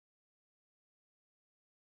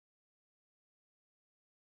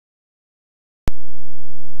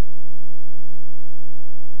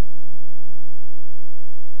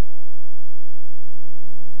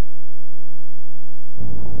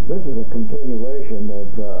This is a continuation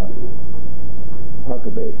of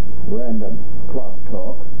Huckabee, random clock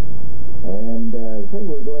talk. And the thing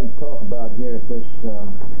we're going to talk about here at this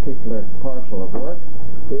particular parcel of work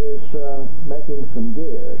is making some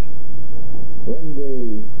gears. In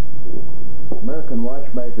the American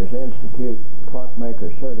Watchmakers Institute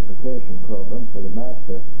Clockmaker Certification Program for the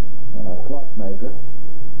Master Clockmaker,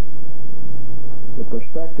 the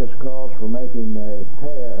prospectus calls for making a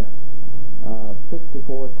pair of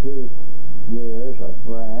 64-tooth gears of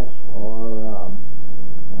brass or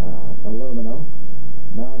aluminum,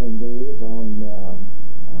 mounting these on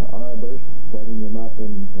arbors, setting them up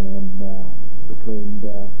in between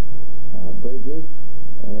bridges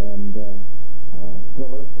and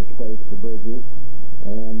pillars to space the bridges,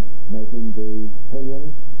 and making the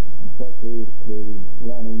pinions and set these to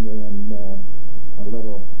running in a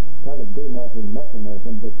little kind of do-nothing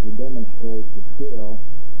mechanism, but to demonstrate the skill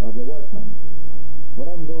of the workman. What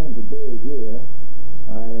I'm going to do here,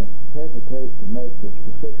 I hesitate to make the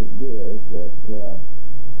specific gears that the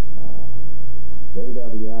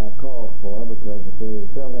AWI calls for, because if they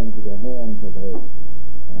fell into the hands of a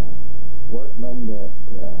workman, that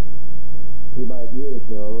he might use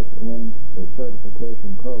those in a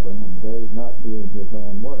certification program and they not doing his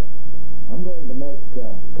own work. I'm going to make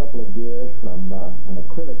a couple of gears from an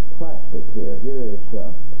acrylic plastic here. Here is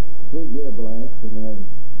 3 gear blanks that I've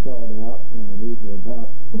sawed out. These are about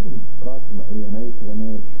approximately 1/8 of an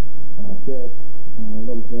inch thick, a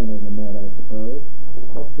little thinner than that, I suppose.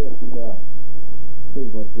 Let's just see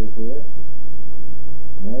what this is.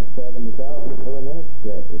 That's 70 thousandths of an inch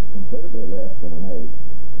thick. It's considerably less than 1/8.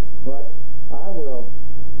 But I will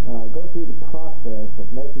go through the process of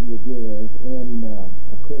making the gears in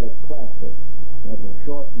acrylic plastic. That will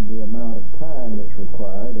shorten the amount of time that's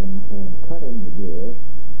required in cutting the gears,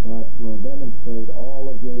 but will demonstrate all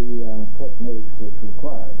of the techniques that's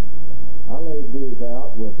required. I laid these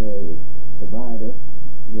out with a divider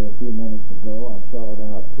here a few minutes ago. I sawed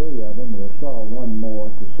out 3 of them. We'll saw one more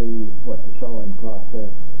to see what the sawing process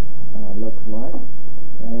looks like.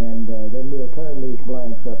 And then we'll turn these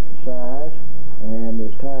blanks up to size, and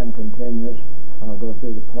as time continues, I'll go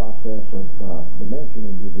through the process of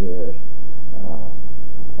dimensioning the gears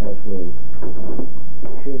as we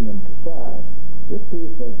machine them to size. This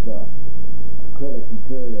piece of acrylic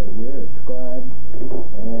material here is scribed,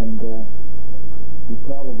 and you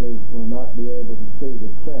probably will not be able to see the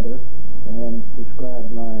center and the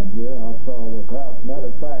scribed line here. I'll saw this out. As a matter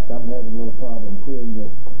of fact, I'm having a little problem seeing the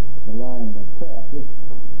line myself. This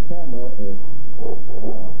camera is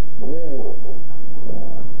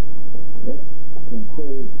it can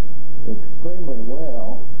see extremely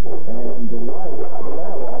well, and the light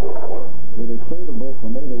level that is suitable for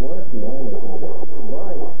me to work in is a bit too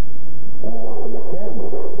bright for the camera.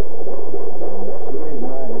 That's the reason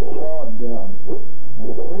I had sawed 3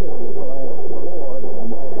 of these blanks before, that I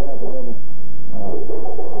might have a little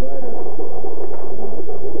brighter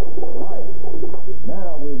light. Now,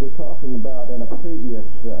 we were talking about in a previous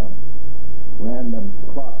random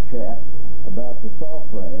clock chat about the saw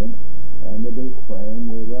frame and the deep frame,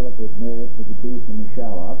 the relative merits of the deep and the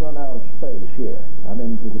shallow. I've run out of space here. I'm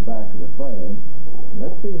into the back of the frame. And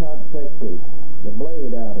let's see how to take the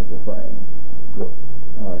blade out of the frame,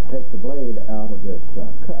 or take the blade out of this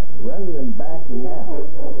cut. Rather than backing out,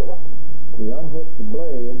 we unhook the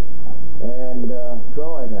blade and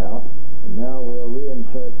draw it out. And now we'll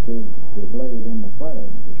reinsert the blade in the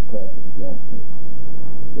frame. Just press it against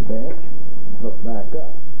the bench and hook back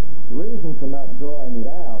up. The reason for not drawing it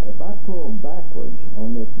out, if I pull backwards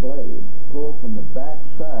on this blade, pull from the back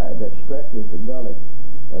side, that stretches the gullet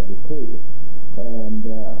of the teeth and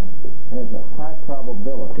has a high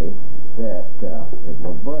probability that it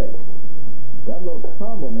will break. Got a little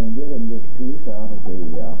problem in getting this piece out of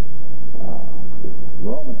the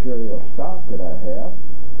raw material stock that I have.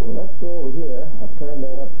 So let's go over here. I've turned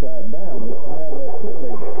that upside down. We don't have that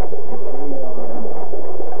privilege if we are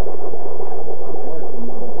working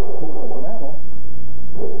with a piece of metal,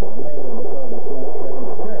 mainly because it's not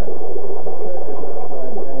transparent. Turn this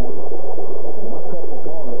upside down, and I'll cut the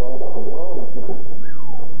corner off the raw material.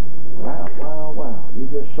 Wow, wow, wow. You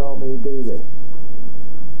just saw me do the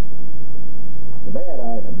bad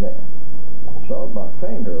item there. I sawed my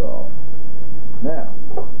finger off. Now,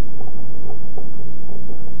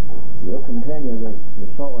 we'll continue the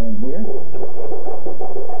sawing here,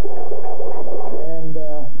 and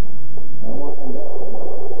I'll wind up with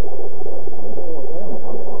a full finish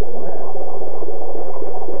here. Wow.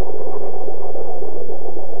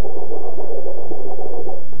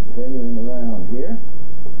 Continuing around here,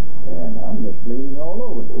 and I'm just bleeding all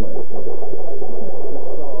over the place here. I'll finish this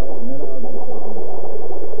sawing, and then I'll get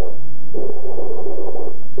something.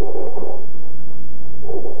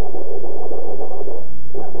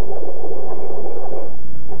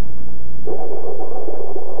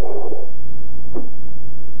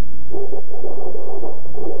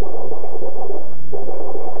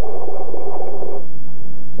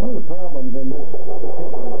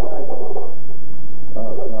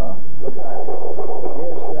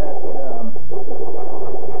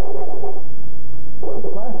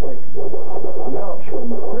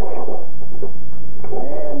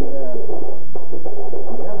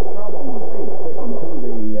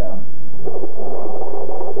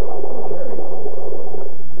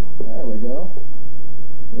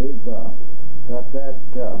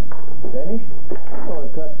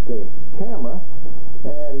 the camera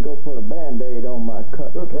and go put a band-aid on my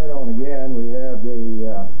cut. We'll turn on again. We have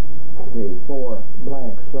the 4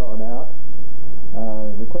 blanks sawed out.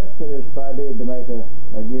 The question is, if I need to make a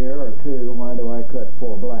gear or 2, why do I cut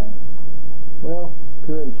 4 blanks? Well,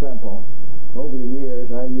 pure and simple. Over the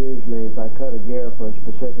years, I usually, if I cut a gear for a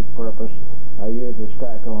specific purpose, I usually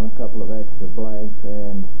stack on a couple of extra blanks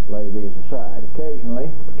and lay these aside.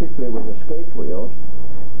 Occasionally, particularly with escape wheels,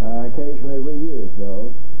 I occasionally reuse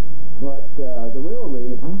those. But the real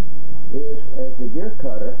reason is, as the gear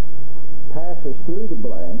cutter passes through the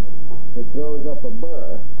blank, it throws up a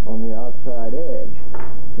burr on the outside edge.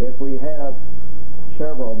 If we have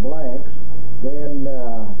several blanks, then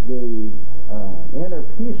the inner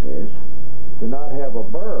pieces do not have a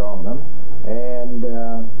burr on them, and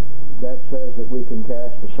that says that we can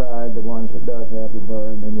cast aside the ones that does have the burr,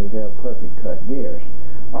 and then we have perfect cut gears.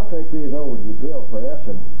 I'll take these over to the drill press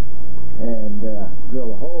and drill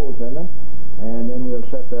the holes in them, and then we'll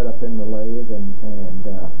set that up in the lathe and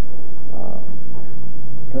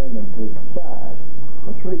turn them to size.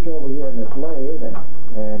 Let's reach over here in this lathe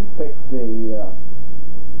and pick the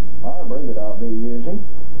arbor that I'll be using,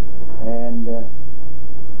 and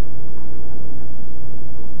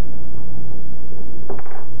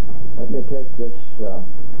let me take this,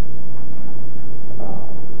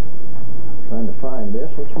 trying to find this.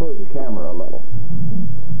 Let's move the camera a little.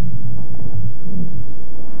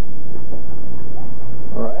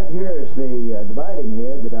 Alright, here is the dividing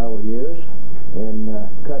head that I will use in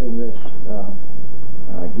cutting this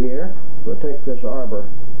gear. We'll take this arbor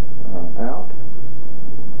out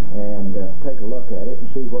and take a look at it and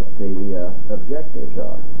see what the objectives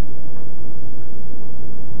are.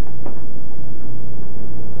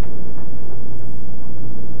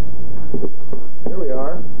 Here we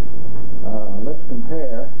are. Let's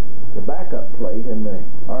compare the backup plate in the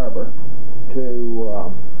arbor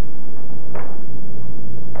to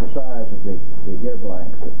the size of the gear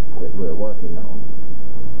blanks that we're working on.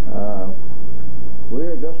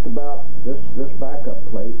 We're just about, this backup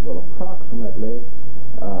plate will approximately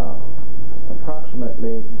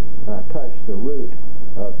touch the root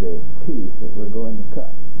of the teeth that we're going to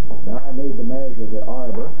cut. Now I need to measure the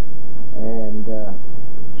arbor and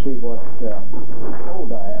see what hole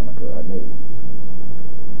diameter I need.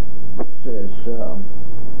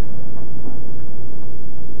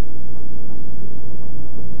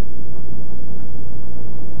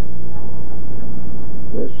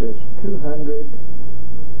 This is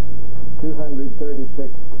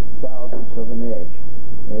 236 thousandths of an inch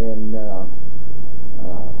in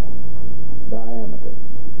diameter.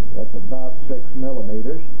 That's about 6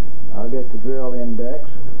 millimeters. I'll get the drill index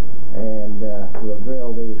and we'll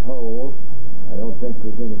drill these holes. I don't think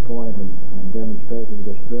there's any point in demonstrating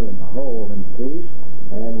just drilling a hole in the piece,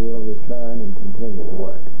 and we'll return and continue the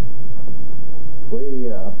work. We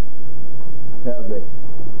have the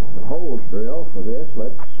holes drilled for this.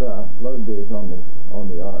 Let's load these on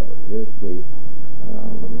the arbor. Here's the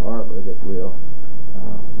little arbor that we'll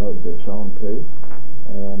load this onto,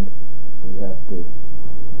 and we have to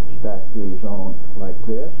stack these on like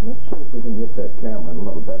this. Let's see if we can get that camera in a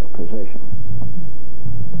little better position.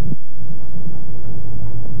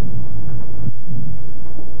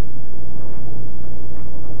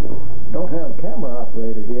 Don't have a camera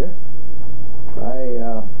operator here.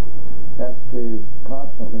 I have to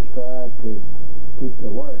constantly strive to keep the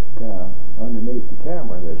work underneath the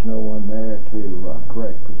camera. There's no one there to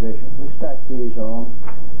correct position. We stack these on.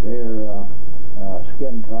 They're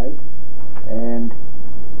skin tight, and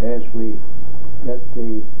as we get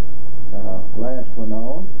the last one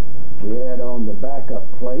on, we add on the backup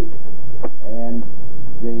plate and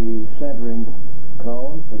the centering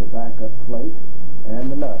cone for the backup plate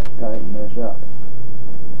and the nuts. Tighten this up.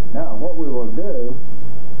 Now what we will do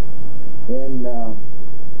in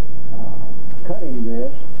cutting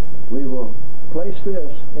this, we will place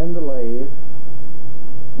this in the lathe.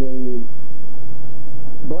 The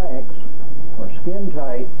blanks are skin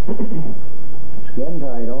tight,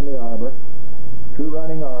 on the arbor, true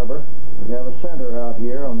running arbor. We have a center out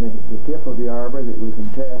here on the tip of the arbor that we can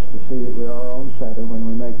test to see that we are on center when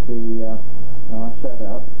we make the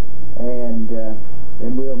setup, and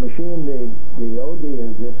then we'll machine the OD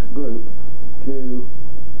of this group to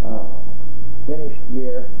finished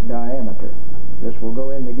gear diameter. This will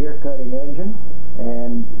go in the gear cutting engine,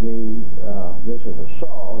 and this is a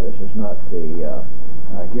saw. This is not the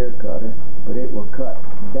gear cutter, but it will cut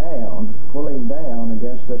down, pulling down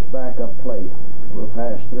against this backup plate. It will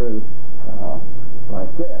pass through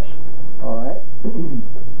like this. All right.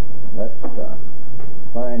 Let's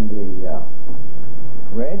find the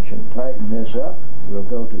wrench and tighten this up. We'll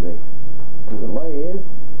go to the lathe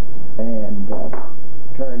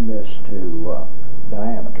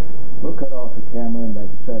off the camera and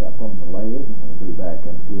make a setup on the lathe. We'll be back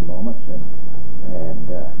in a few moments and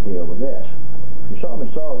deal with this. You saw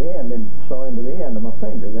me saw into the end of my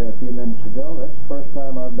finger there a few minutes ago. That's the first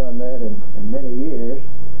time I've done that in many years.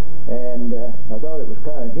 And I thought it was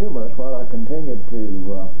kind of humorous. While I continued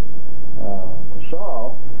to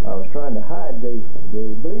saw, I was trying to hide the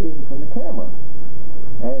bleeding from the camera.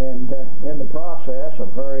 And in the process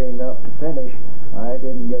of hurrying up to finish, I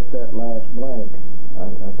didn't get that last blank.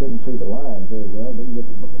 I couldn't see the line very well, didn't get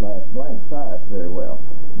the last blank size very well.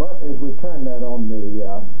 But as we turn that on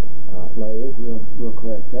the lathe, we'll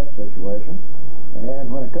correct that situation. And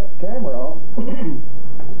when I cut the camera off,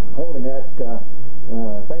 holding that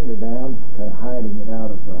finger down, kind of hiding it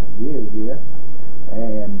out of view here,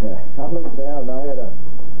 and I looked down and I had a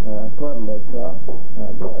puddle of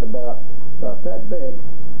blood about that big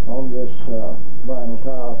on this vinyl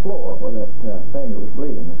tile floor where that finger was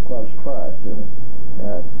bleeding. It was quite a surprise to me.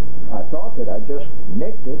 I thought that I just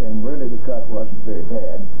nicked it, and really the cut wasn't very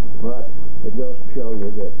bad, but it goes to show you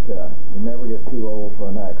that you never get too old for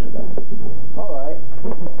an accident. All right,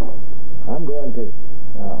 I'm going to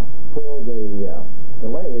pull the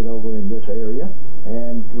lathe over in this area,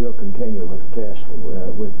 and we'll continue with the test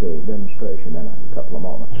with the demonstration in a couple of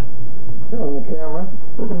moments. Here on the camera,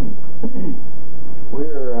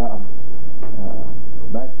 we're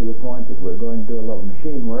back to the point that we're going to do a little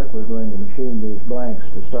machine work. We're going to machine these blanks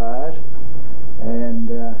to size.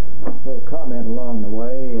 And a little comment along the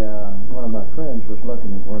way, one of my friends was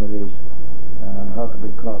looking at one of these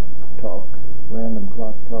Huckabee clock talk, random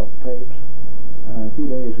clock talk tapes a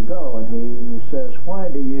few days ago, and he says, why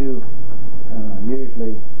do you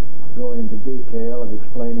usually go into detail of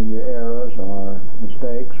explaining your errors or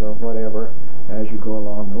mistakes or whatever as you go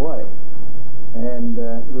along the way? And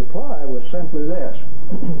the reply was simply this.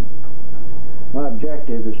 My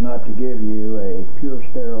objective is not to give you a pure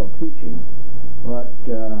sterile teaching, but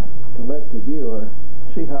to let the viewer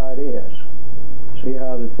see how it is, see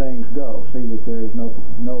how the things go, see that there is no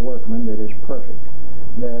workman that is perfect,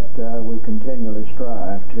 that we continually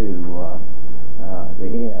strive to the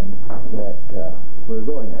end that we're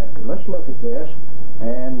going after. Let's look at this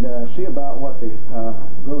and see about what the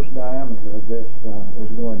gross diameter of this is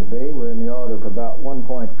going to be. We're in the order of about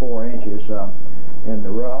 1.4 inches in the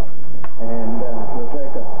rough, and we'll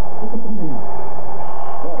take a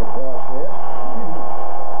cut across this.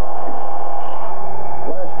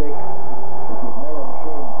 Plastic, if you've never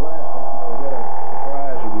machined plastic, you'll get a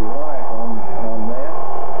surprise of your life on that.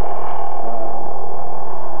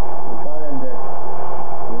 You'll find that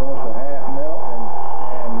there's also half melt and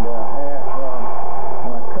half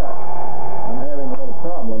my cut. I'm having a little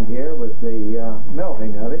problem here with the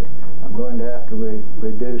melting of it. I'm going to have to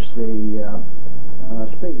reduce the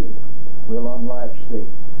speed. We'll unlatch the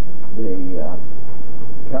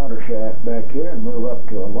counter shaft back here and move up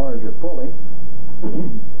to a larger pulley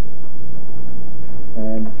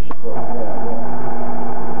and see what we have there.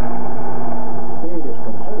 Speed is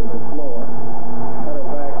considerably slower. Matter of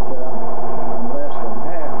fact, I'm less than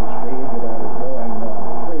half the speed that I was going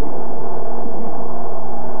previously.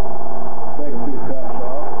 Let's take a few cuts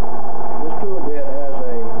off. This tool bit has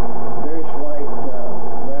a very slight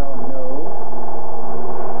round nose,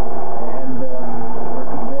 and we're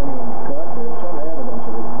continuing to cut. There's some evidence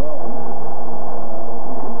of it growing.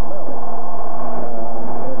 You can smell it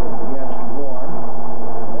as it begins to warm.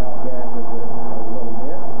 It outgasses it a little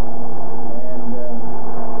bit, and I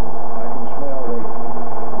can smell that,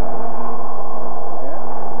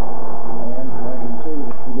 and I can see that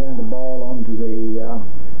it's beginning to ball onto the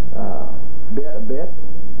bit a bit,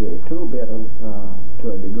 the tool bit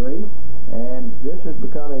to a degree, and this is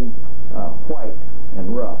becoming white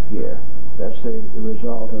and rough here. That's the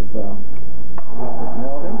result of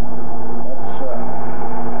melting. Let's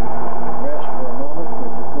rest for a moment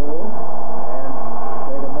with the cool and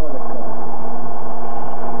take another cut.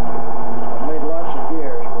 I've made lots of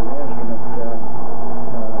gears for the instrument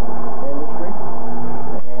industry,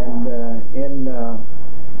 and in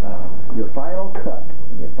your final cut,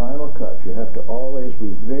 you have to always be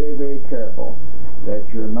very, very careful that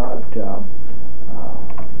you're not causing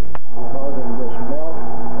this melt,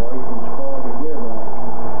 or you can spoil the gear blank.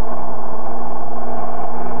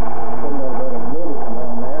 Put a little bit of lubricant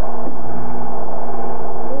on that.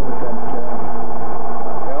 Lubricant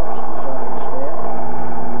helps to some extent.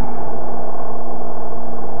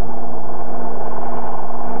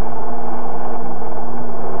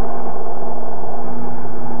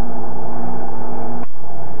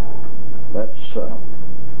 Let's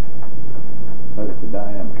look at the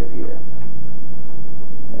diameter here.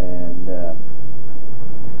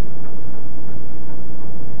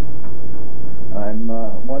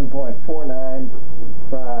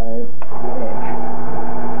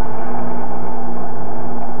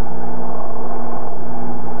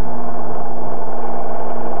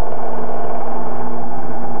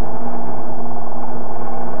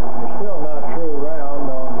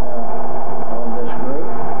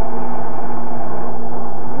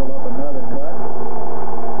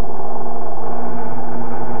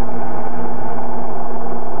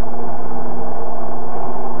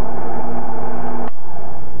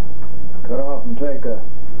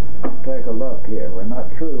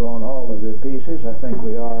 pieces. I think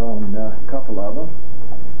we are on a couple of them,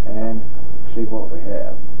 and see what we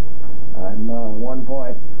have. I'm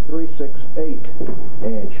 1.368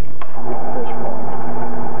 inch at this point.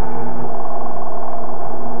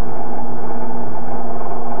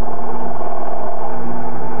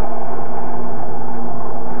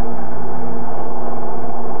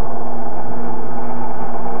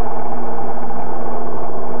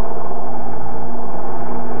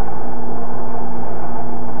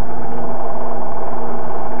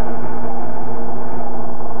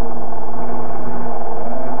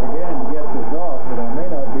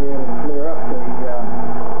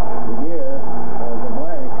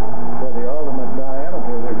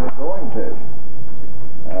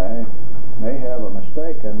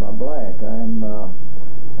 In my blank, I'm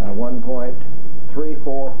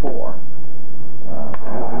 1.344.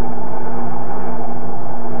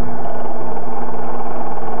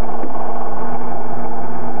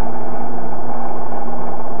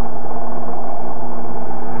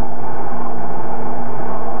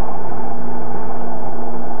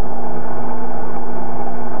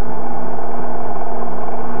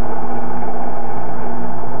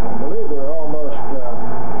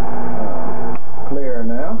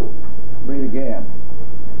 Breathe again.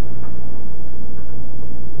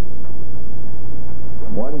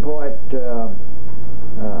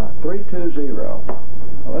 1.320.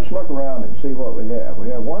 Now let's look around and see what we have. We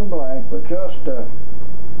have one blank with just a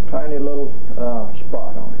tiny little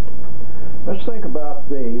spot on it. Let's think about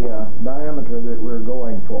the diameter that we're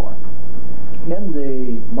going for. In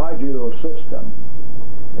the module system,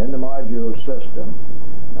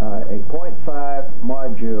 a 0.5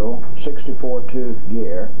 module 64-tooth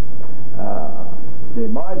gear. The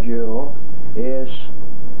module is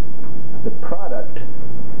the product,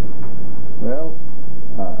 well,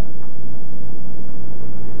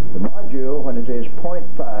 the module, when it is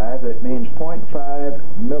 0.5, that means 0.5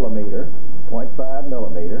 millimeter,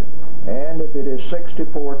 and if it is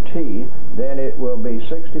 64 teeth, then it will be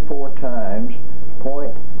 64 times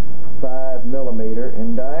 0.5 millimeter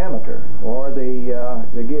in diameter, or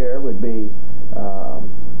the gear would be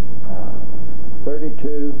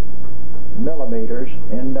 32 millimeters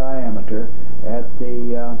in diameter at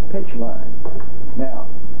the pitch line. Now,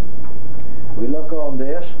 we look on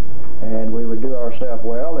this, and we would do ourselves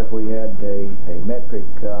well if we had a metric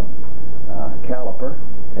caliper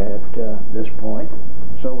at this point.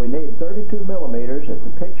 So we need 32 millimeters at the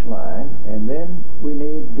pitch line, and then we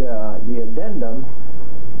need the addendum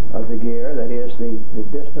of the gear, that is the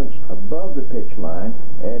distance above the pitch line,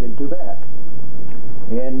 added to that.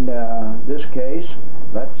 In this case,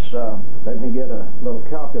 let me get a little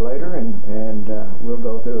calculator, and we'll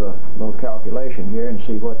go through a little calculation here and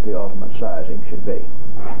see what the ultimate sizing should be.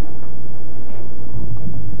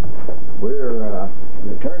 We're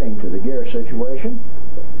returning to the gear situation,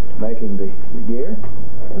 making the gear.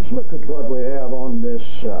 Let's look at what we have on this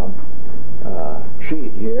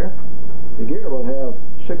sheet here. The gear will have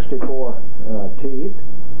 64 teeth,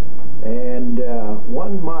 and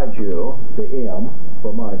one module, the M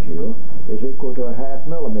for module, is equal to a ½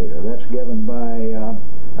 millimeter. That's given by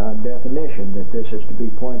definition that this is to be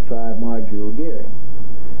 0.5 module gearing.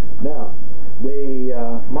 Now,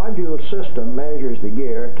 the module system measures the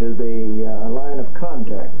gear to the line of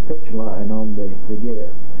contact, pitch line on the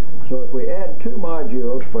gear. So if we add two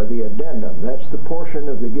modules for the addendum, that's the portion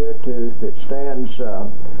of the gear tooth that stands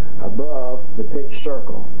above the pitch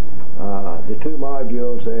circle. The two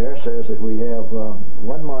modules there says that we have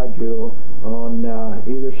one module on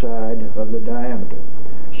either side of the diameter.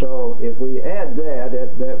 So if we add that,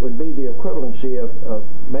 that would be the equivalency of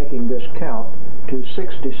making this count to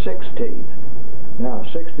 66 teeth. Now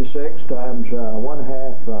 66 times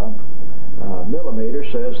 1/2 millimeter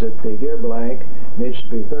says that the gear blank needs to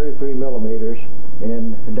be 33 millimeters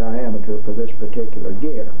in diameter for this particular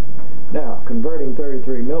gear. Now, converting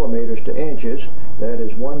 33 millimeters to inches, that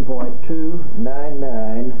is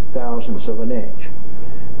 1.299 thousandths of an inch.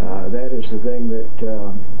 That is the thing that,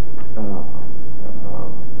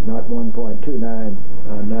 not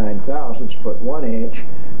 1.299 thousandths, but 1 inch,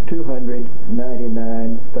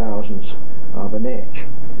 299 thousandths of an inch.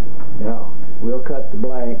 Now, we'll cut the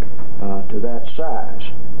blank to that size.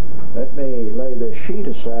 Let me lay this sheet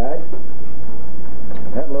aside. I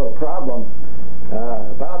had a little problem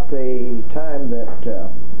about the time that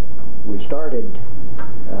we started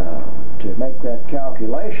to make that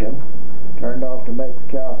calculation. Turned off to make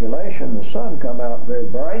the calculation. The sun come out very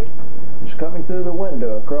bright. It's coming through the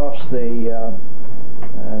window across the,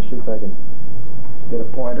 see if I can get a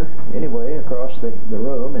pointer, anyway, across the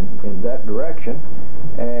room in that direction.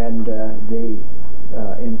 And the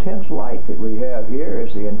intense light that we have here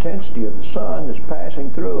is the intensity of the sun that's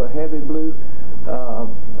passing through a heavy blue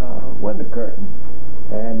window curtain,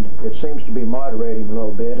 and it seems to be moderating a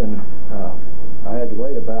little bit, and I had to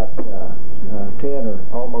wait about 10 or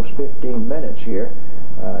almost 15 minutes here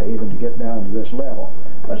even to get down to this level.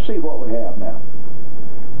 Let's see what we have now.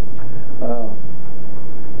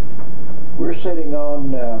 We're sitting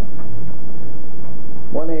on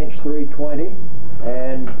 1H 320,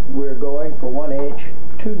 and we're going for 1H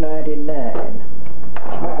 299.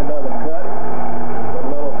 Let's make another cut. Put a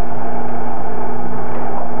little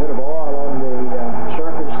bit of oil on the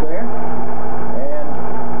surface there, and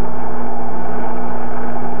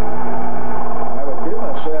I would do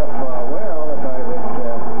myself well if I would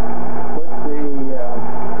put the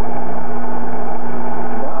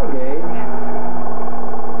dial gauge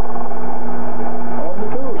on the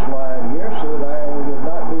tool slide here so that I would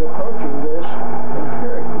not be approaching this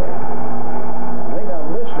empirically. The thing I'm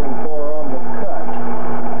listening for on the cut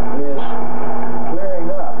is clearing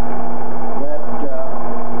up that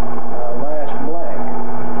last blank.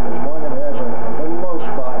 There's one that has a little low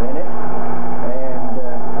spot in it, and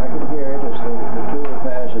I can hear it as the tool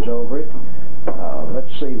passes over it.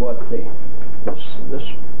 Let's see what this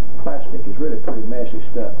plastic is really pretty messy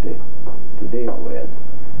stuff to deal with.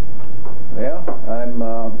 Well, I'm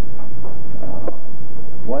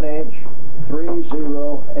 1H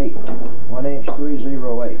 308. 1H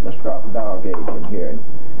 308. Let's drop a dial gauge in here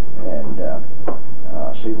and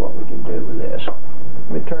see what we can do with this.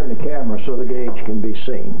 Let me turn the camera so the gauge can be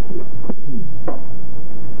seen.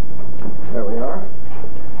 There we are.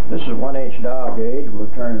 This is a 1H dial gauge. We'll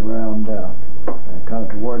turn it around kind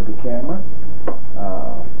of toward the camera.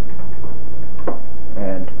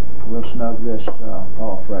 And we'll snug this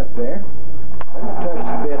off right there. Let me touch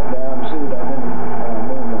the bit down, see that I didn't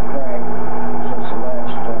move the crank since the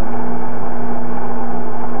last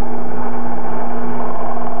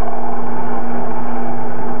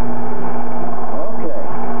okay.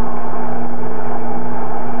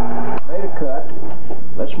 Made a cut.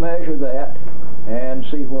 Let's measure that and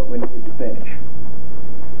see what we need to finish.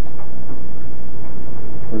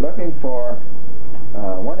 We're looking for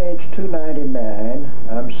 1H 299.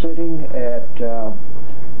 I'm sitting at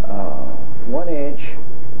 1H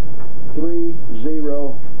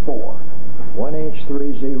 304. 1H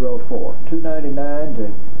 304. 299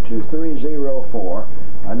 to 304.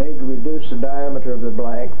 I need to reduce the diameter of the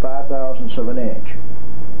blank 0.005 of an inch.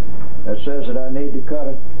 That says that I need to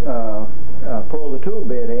cut pull the tool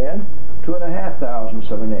bit in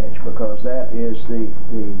 2.5 of an inch, because that is the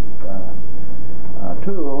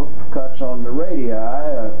tool cuts on the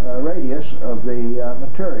radius of the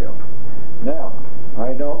material. Now,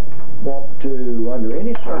 I don't want to, under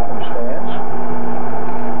any circumstance,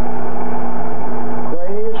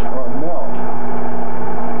 graze or melt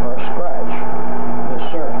or scratch this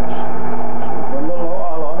surface. So we put a little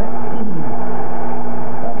oil on it.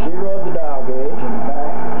 I've zeroed the dial gauge in the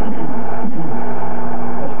back.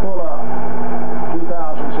 Let's pull up 0.002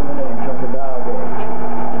 of an inch on the dial gauge.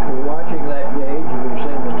 If you're watching that gauge, you've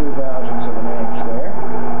seen the 0.002 of an inch there.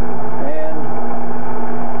 And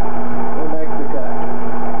we'll make the cut.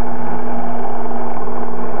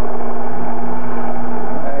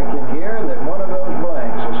 I can hear that one of those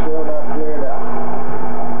blanks is still not cleared out.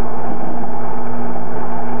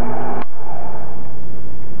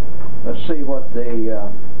 Let's see what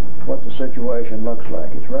the situation looks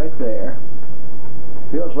like. It's right there.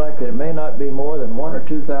 Feels like that it may not be more than 1 or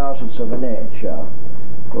 2/1000 of an inch. Of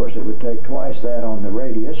course, it would take twice that on the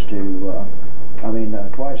radius to,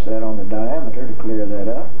 twice that on the diameter to clear that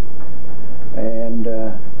up. And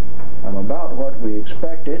I'm about what we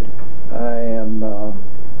expected. I am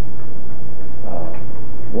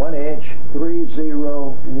 1H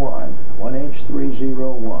 301. 1H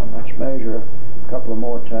 301. Let's measure a couple of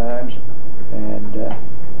more times, and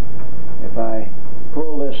if I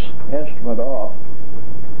pull this instrument off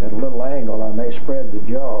at a little angle, I may spread the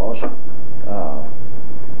jaws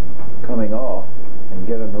coming off and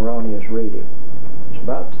get an erroneous reading. It's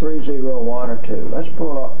about 301 or 2. Let's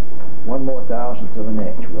pull up 1 more 1,000th of an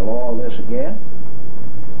inch. We'll oil this again.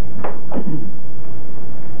 And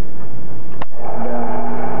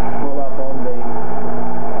pull up on the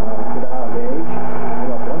dial gauge.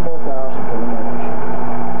 Pull up 1 more 1,000th of an inch.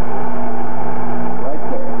 Right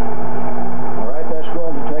there. Alright, that's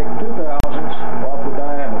going to take 2/1000 off the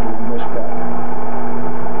diameter in this cut.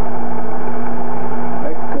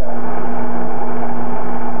 Make a cut.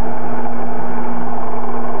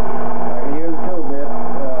 I can hear the tool bit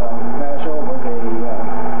pass over the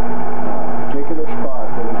particular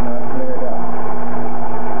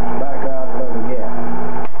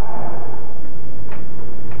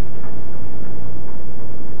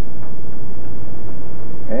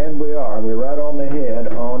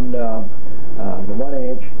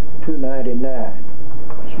can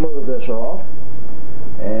smooth this off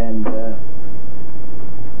and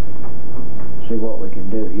see what we can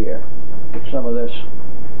do here. Get some of this.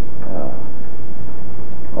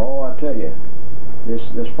 Oh, I tell you, this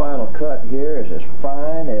final cut here is as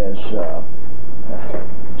fine as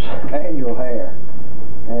angel hair,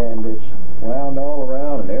 and it's wound all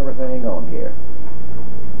around and everything on here.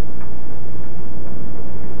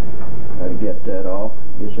 Try to get that off.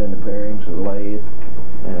 Gets in the bearings of the lathe,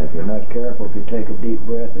 and if you're not careful, if you take a deep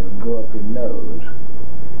breath, it'll go up your nose.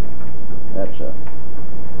 That's a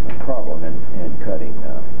problem in cutting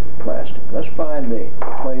plastic. Let's find the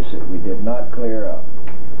place that we did not clear up.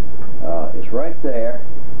 It's right there,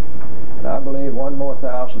 and I believe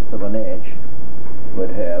 1/1000th of an inch would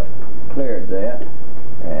have cleared that,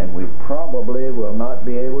 and we probably will not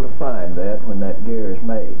be able to find that when that gear is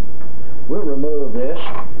made. We'll remove this,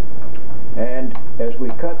 and as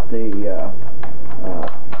we cut the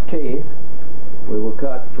teeth, we will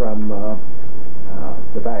cut from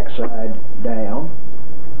the back side down.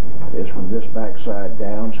 Is from this back side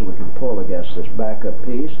down, so we can pull against this backup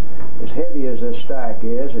piece. As heavy as this stack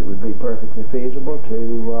is, it would be perfectly feasible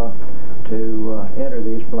to enter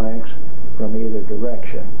these blanks from either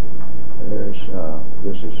direction. This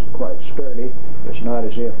is quite sturdy. It's not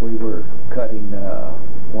as if we were cutting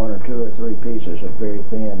one or two or three pieces of very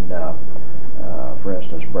thin, for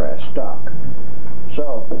instance, brass stock.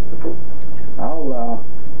 So I'll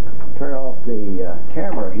turn off the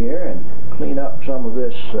camera here and clean up some of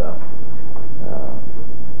this,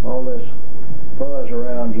 all this fuzz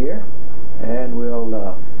around here, and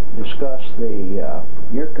we'll discuss the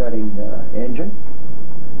gear cutting engine.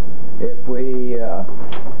 If we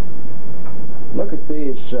look at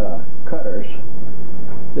these cutters,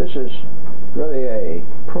 this is really a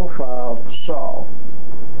profiled saw.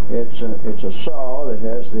 It's a saw that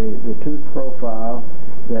has the tooth profile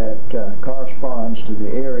that corresponds to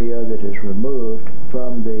the area that is removed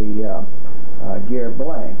from the gear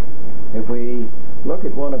blank. If we look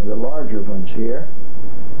at one of the larger ones here,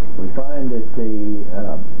 we find that the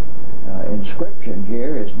inscription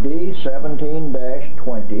here is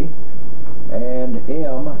D17-20 and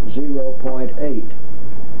M0.8.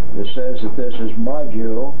 This says that this is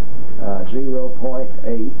module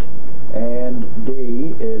 0.8, and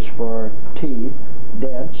D is for teeth,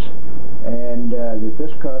 dents, and that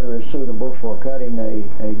this cutter is suitable for cutting a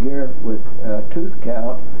gear with a tooth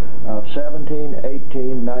count of 17,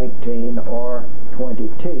 18, 19, or 20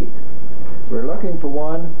 teeth. We're looking for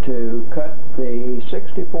one to cut the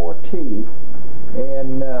 64 teeth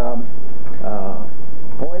in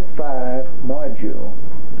 0.5 module.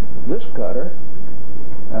 This cutter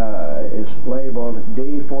is labeled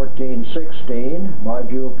D1416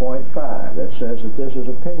 module 0.5. That says that this is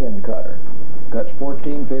a pinion cutter. Cuts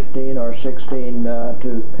 14, 15, or 16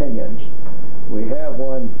 tooth pinions. We have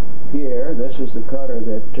one here. This is the cutter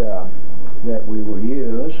that we will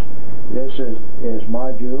use. This is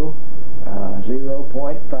module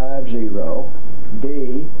 0.50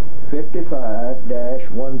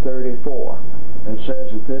 D55-134. It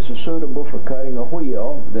says that this is suitable for cutting a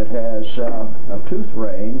wheel that has a tooth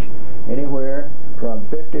range anywhere from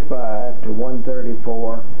 55 to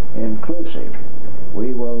 134 inclusive.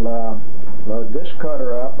 We will load this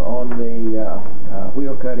cutter up on the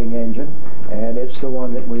wheel cutting engine, and it's the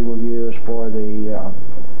one that we will use for the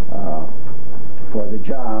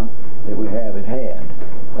job that we have at hand.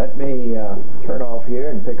 Let me turn off here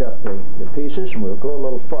and pick up the pieces, and we'll go a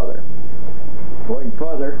little further. Going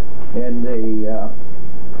further in the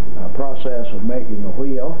process of making a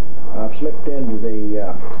wheel, I've slipped into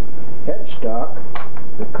the headstock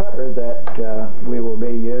the cutter that we will be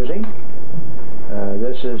using.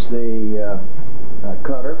 This is the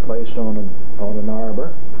cutter placed on an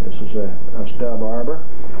arbor. This is a stub arbor,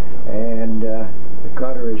 and the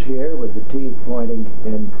cutter is here with the teeth pointing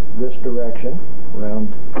in this direction,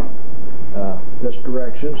 around this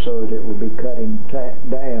direction, so that it will be cutting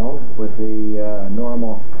down with the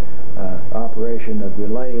normal operation of the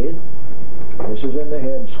lathe. This is in the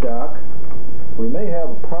headstock. We may have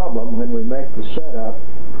a problem when we make the setup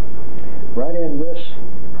right in this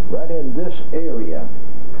area.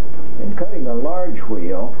 In cutting a large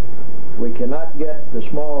wheel, we cannot get the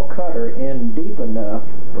small cutter in deep enough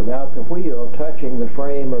without the wheel touching the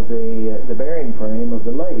frame of the bearing frame of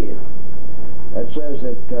the lathe. That says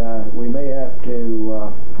that we may have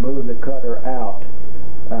to move the cutter out,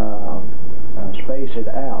 space it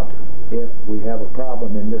out, if we have a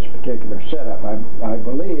problem in this particular setup. I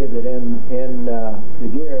believe that in the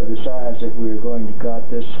gear of the size that we're going to cut,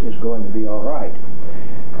 this is going to be all right.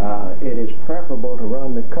 it is preferable to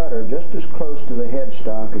run the cutter just as close to the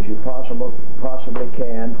headstock as you possibly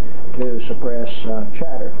can to suppress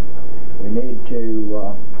chatter. We need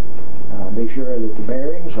to be sure that the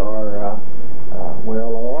bearings are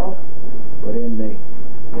well oiled. Put in the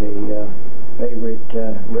favorite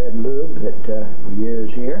red lube that we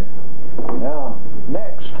use here. Now,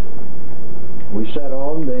 next, we set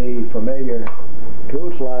on the familiar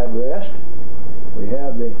tool slide rest. We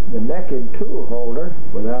have the naked tool holder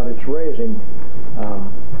without its raising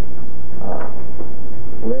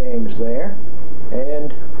rings there.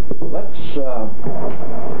 And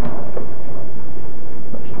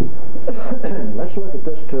let's look at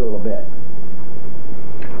this tool a bit.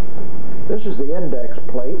 This is the index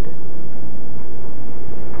plate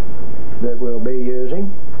that we'll be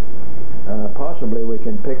using. Possibly we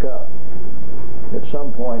can pick up at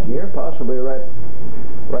some point here, possibly right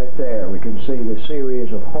there. We can see the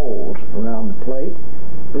series of holes around the plate.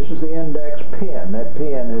 This is the index pin. That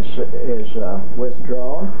pin is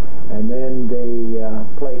withdrawn, and then the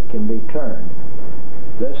plate can be turned.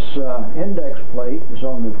 This index plate is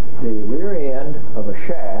on the rear end of a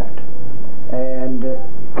shaft, and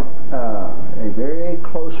a very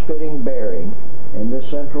close-fitting bearing in this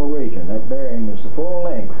central region. That bearing is the full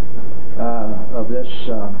length of this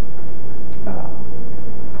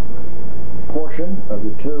portion of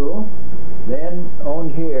the tool. Then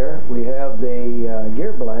on here we have the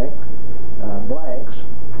gear blanks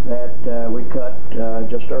that we cut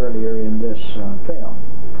just earlier in this film.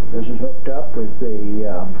 This is hooked up with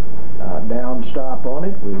the down stop on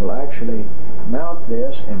it. We will actually mount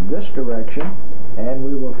this in this direction, and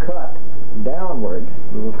we will cut downward.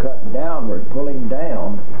 We will cut downward, pulling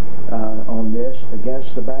down on this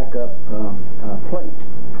against the backup plate.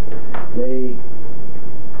 The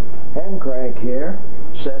hand crank here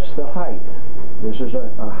sets the height. This is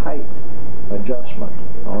a height adjustment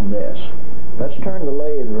on this. Let's turn the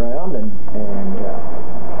lathe around and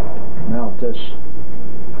mount this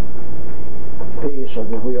piece of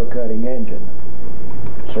the wheel cutting engine.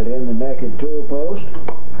 Set in the naked tool post,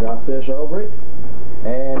 drop this over it,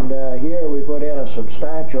 and here we put in a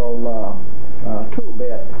substantial tool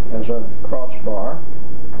bit as a crossbar,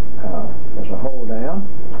 as a hold down,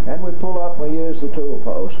 and we pull up and we use the tool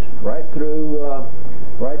post right through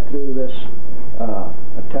this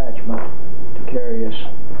attachment to carry us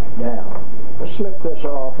down. Let's slip this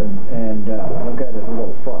off and look at it a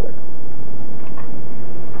little further.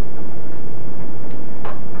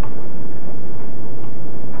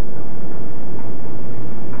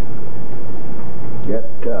 Get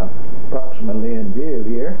approximately in view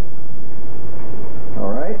here.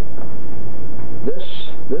 All right.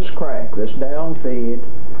 This crank, this down feed,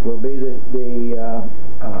 will be the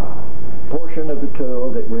portion of the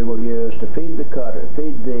tool that we will use to feed the cutter,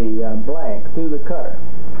 feed the blank through the cutter.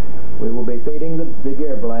 We will be feeding the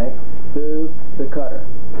gear blank through the cutter.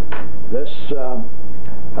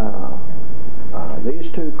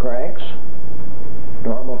 These two cranks,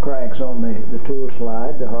 normal cranks on the tool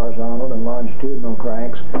slide, the horizontal and longitudinal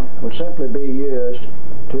cranks, will simply be used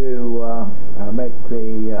to make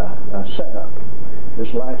the setup. This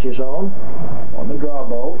latches on the draw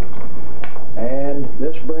bolt, and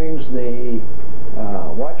this brings the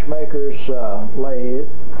watchmaker's lathe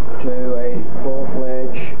to a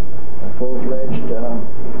full-fledged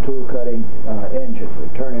tool cutting engine. We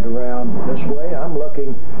turn it around this way. I'm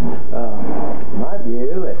looking, my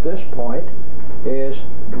view at this point is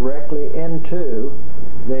directly into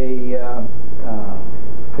the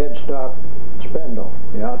headstock spindle,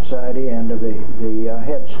 the outside end of the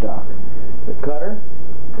headstock. The cutter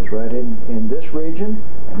is right in this region,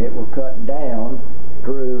 and it will cut down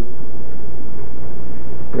through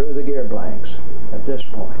the gear blanks at this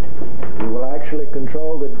point. We will actually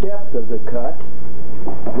control the depth of the cut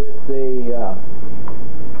with the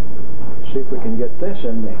see if we can get this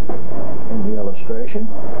in the illustration.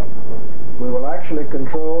 We will actually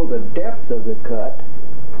control the depth of the cut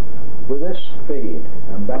with this feed.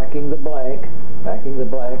 I'm backing the blank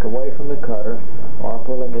away from the cutter, or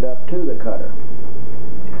pulling it up to the cutter.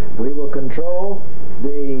 We will control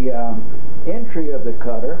the entry of the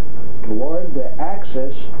cutter toward the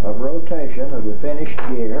axis of rotation of the finished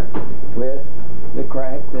gear with the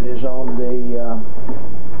crank that is on the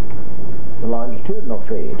longitudinal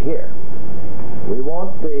feed here. We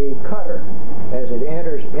want the cutter, as it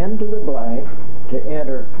enters into the blank, to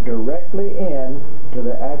enter directly in to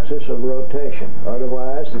the axis of rotation.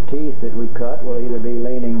 Otherwise, the teeth that we cut will either be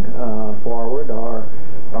leaning forward or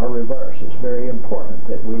reverse. It's very important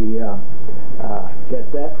that we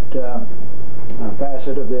get that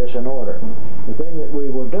facet of this in order. The thing that we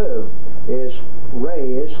will do is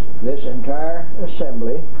raise this entire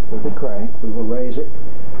assembly with the crank. We will raise it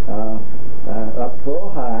up full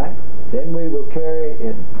high. Then we will carry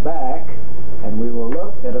it back, and we will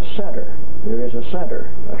look at a center. There is a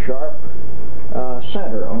center, a sharp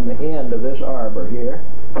center on the end of this arbor here.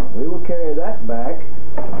 We will carry that back.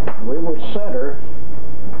 We will center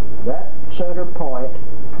that center point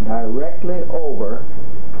directly over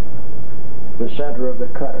the center of the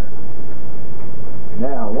cutter.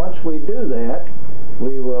 Now, once we do that,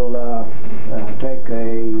 we will take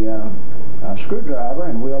a screwdriver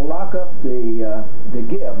and we'll lock up the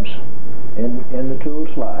gibs in the tool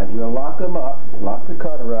slide. We'll lock them up, lock the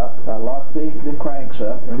cutter up, lock the cranks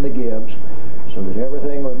up and the gibs so that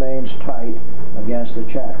everything remains tight against the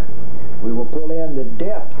chatter. We will pull in the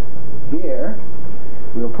depth gear.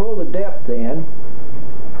 We'll pull the depth in,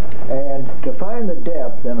 and to find the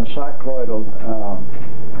depth in a cycloidal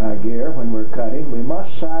gear when we're cutting, we must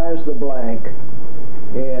size the blank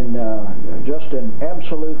in just in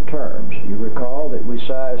absolute terms. You recall that we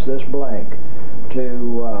sized this blank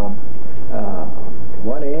to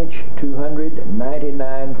 1 inch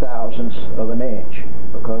 299 thousandths of an inch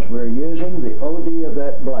because we're using the OD of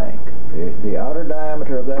that blank, the outer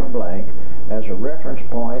diameter of that blank, as a reference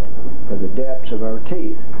point for the depths of our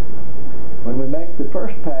teeth. When we make the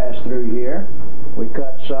first pass through here, we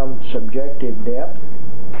cut some subjective depth.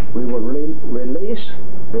 We will release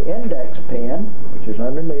the index pin, which is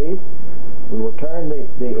underneath. We will turn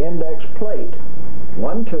the index plate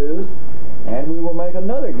one tooth, and we will make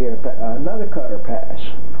another cutter pass.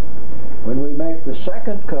 When we make the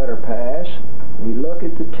second cutter pass, we look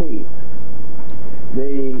at the teeth.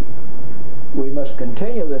 We must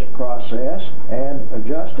continue this process and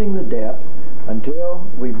adjusting the depth until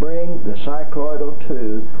we bring the cycloidal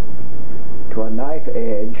tooth to a knife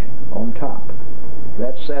edge on top.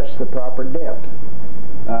 That sets the proper depth.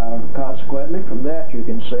 Consequently, from that you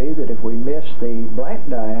can see that if we miss the blank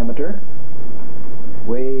diameter,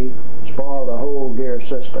 we spoil the whole gear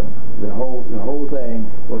system. The whole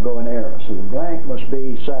thing will go in error. So the blank must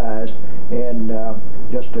be sized in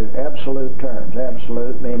just absolute terms.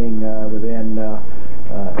 Absolute meaning within a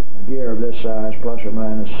gear of this size plus or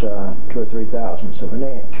minus 2 or 3 thousandths of an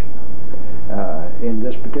inch. In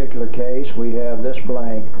this particular case, we have this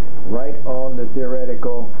blank right on the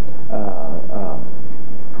theoretical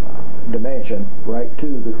dimension, right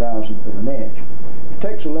to the thousandth of an inch. It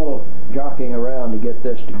takes a little jockeying around to get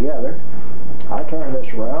this together. I'll turn this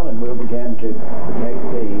around and we'll begin to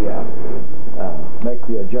make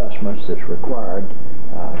the adjustments that's required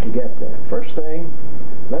to get there. First thing,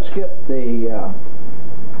 let's get the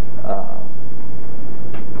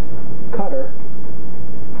cutter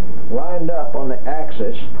lined up on the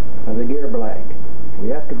axis of the gear blank. We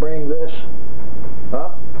have to bring this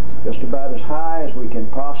up just about as high as we can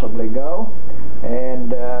possibly go,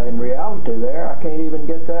 and in reality there I can't even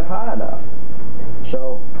get that high enough.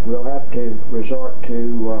 So we'll have to resort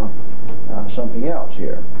to something else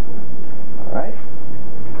here. Alright,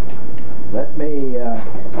 let me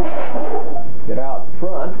get out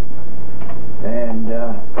front and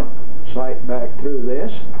sight back through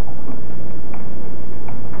this.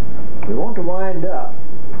 We want to wind up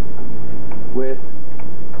with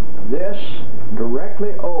this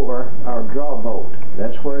directly over our draw bolt.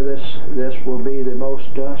 That's where this will be the most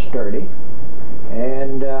sturdy,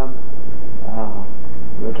 and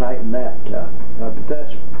we'll tighten that up at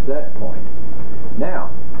that point. Now,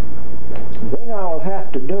 the thing I will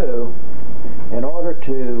have to do in order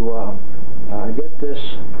to get this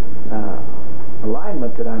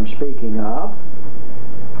alignment that I'm speaking of,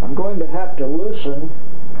 I'm going to have to loosen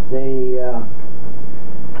the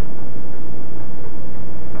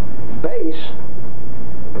base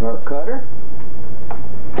of our cutter,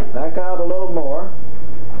 back out a little more,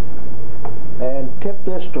 and tip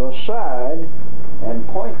this to a side and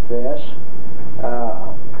point this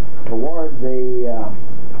toward the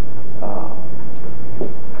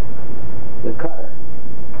cutter.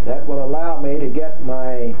 That will allow me to get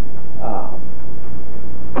my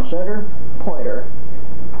center pointer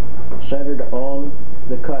centered on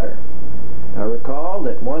the cutter. Now recall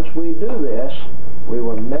that once we do this, we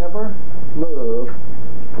will never move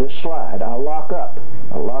this slide. I'll lock up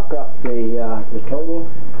the total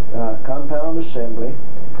compound assembly.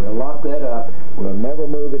 We'll lock that up. We'll never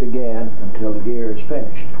move it again until the gear is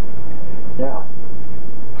finished. Now,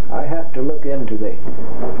 I have to look into the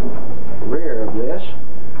rear of this.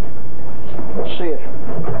 Let's see if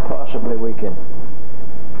possibly we can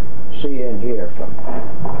see in here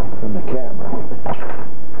from the camera.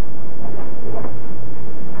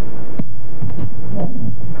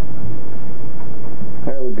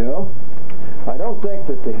 There we go. I don't think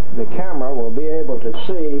that the camera will be able to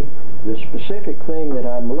see the specific thing that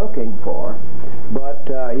I'm looking for, but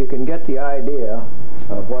you can get the idea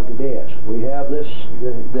of what it is. We have this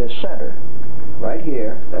center right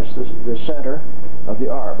here. That's the center of the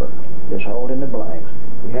arbor, this hole in the blanks.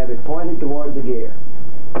 We have it pointed toward the gear.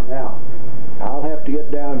 Now, I'll have to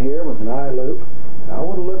get down here with an eye loop. I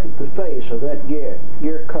want to look at the face of that gear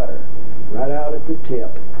cutter right out at the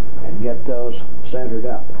tip and get those centered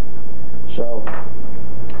up. So,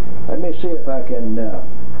 let me see if I can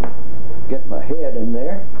get my head in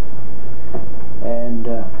there and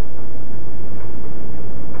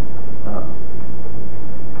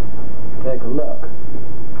take a look.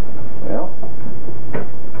 Well,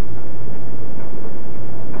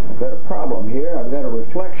 I've got a problem here. I've got a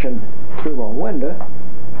reflection through my window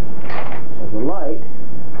of the light,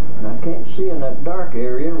 and I can't see in that dark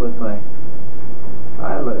area with my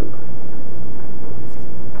eye loop.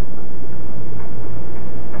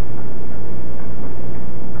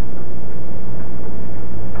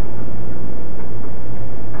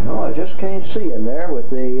 No, I just can't see in there with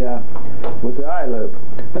the eye loop.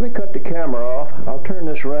 Let me cut the camera off. I'll turn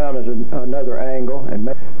this around at another angle, and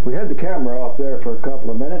we had the camera off there for a couple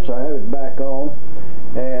of minutes. I have it back on,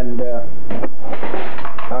 and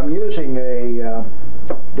I'm using a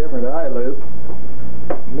different eye loop.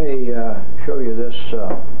 Let me show you this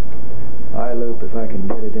eye loop if I can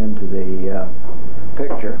get it into the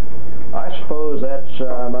picture. I suppose that's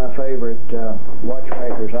my favorite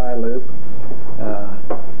watchmaker's eye loop.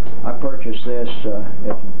 I purchased this at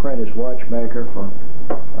an apprentice watchmaker for,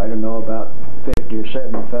 I don't know, about 50 or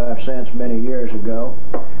 75 cents many years ago.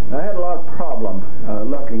 And I had a lot of problem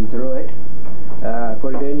looking through it.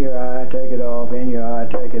 Put it in your eye, take it off, in your eye,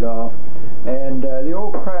 take it off. And the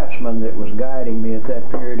old craftsman that was guiding me at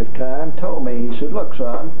that period of time told me, he said, "Look,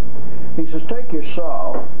 son," he says, "take your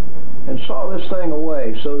saw and saw this thing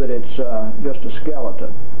away so that it's just a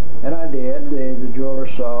skeleton." And I did, the jeweler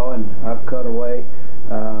saw, and I've cut away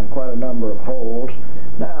quite a number of holes.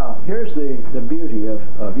 Now, here's the beauty of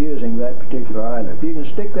using that particular eye loop. You can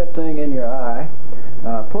stick that thing in your eye,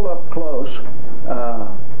 pull up close,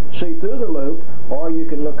 see through the loop, or you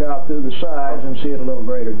can look out through the sides and see at a little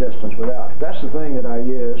greater distance without. That's the thing that I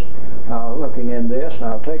used looking in this.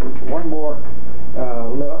 Now I'll take one more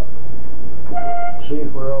look, see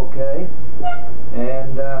if we're okay.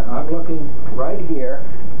 And I'm looking right here,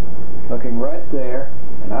 looking right there,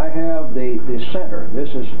 and I have the center.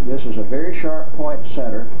 This is a very sharp point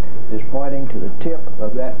center. Is pointing to the tip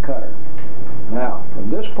of that cutter. Now, from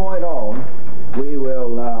this point on, we will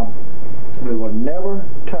never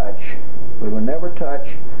touch. We will never touch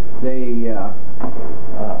the.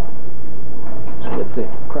 Let's get the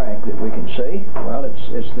crank that we can see. Well, it's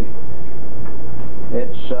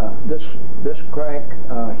this crank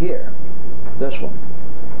here. This one.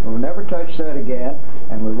 We'll never touch that again,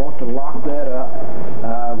 and we want to lock that up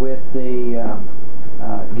with the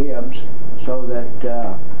gibs so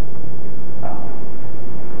that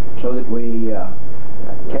we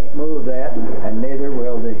can't move that, and neither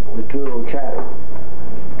will the tool chatter.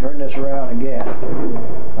 Turn this around again.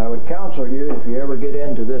 I would counsel you, if you ever get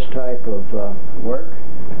into this type of work,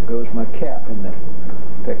 there goes my cap in the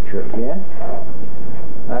picture again,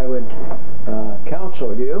 I would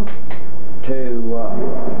counsel you to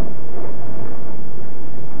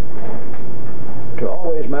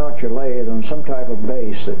always mount your lathe on some type of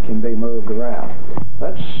base that can be moved around.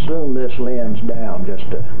 Let's zoom this lens down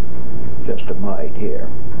just a mite here.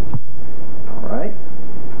 All right,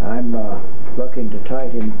 I'm looking to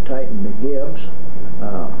tighten the gibs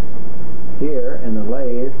here in the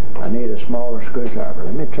lathe. I need a smaller screwdriver.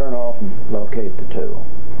 Let me turn off and locate the tool.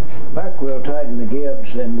 Back, we'll tighten the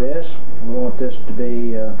gibs in this. We want this to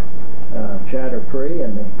be chatter-free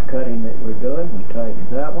in the cutting that we're doing. We tighten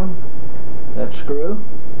that one, that screw,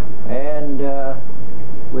 and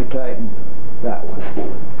we tighten that one.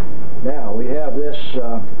 Now we have this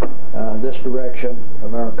direction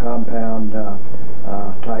of our compound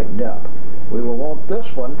tightened up. We will want this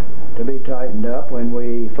one to be tightened up when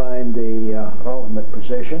we find the ultimate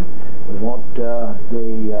position. We want the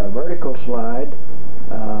vertical slide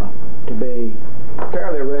to be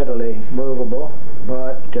fairly readily movable,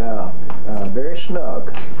 but very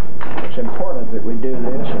snug. It's important that we do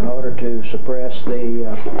this in order to suppress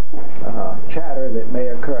the chatter that may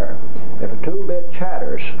occur. If a tool bit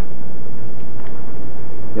chatters,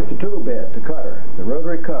 if the tool bit, the cutter, the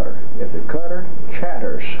rotary cutter, if the cutter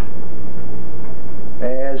chatters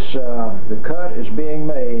as the cut is being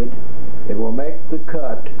made, it will make the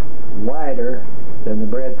cut wider than the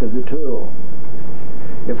breadth of the tool.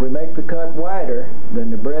 If we make the cut wider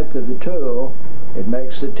than the breadth of the tool, it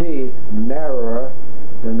makes the teeth narrower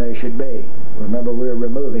than they should be. Remember, we're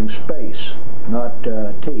removing space, not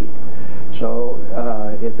teeth. So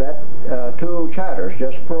if that tool chatters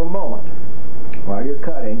just for a moment while you're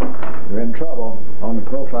cutting, you're in trouble on the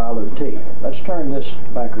profile of the teeth. Let's turn this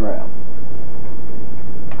back around.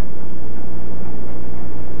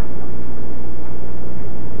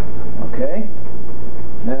 Okay,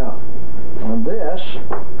 now on this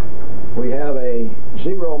we have a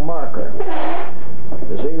zero marker.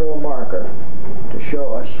 The zero marker to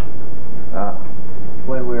show us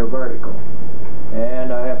when we're vertical.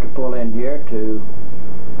 And I have to pull in here to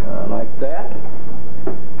like that,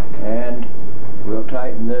 and we'll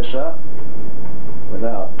tighten this up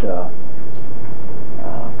without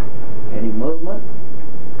any movement,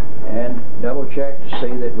 and double check to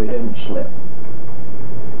see that we didn't slip.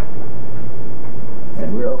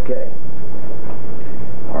 And we're okay.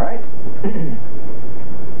 All right.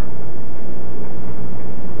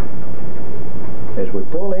 As we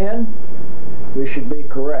pull in, we should be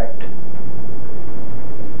correct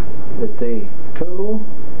that the tool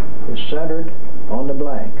is centered on the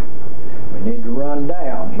blank. We need to run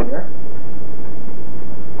down here.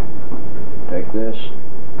 Take this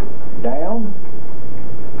down,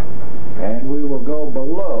 and we will go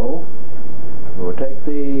below. We'll take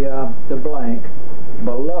the blank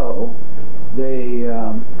below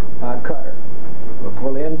the cutter. We'll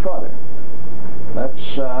pull in further.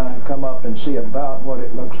 Let's come up and see about what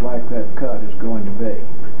it looks like that cut is going to be.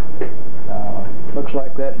 Looks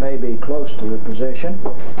like that may be close to the position.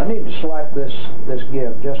 I need to slack this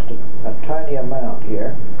give just a tiny amount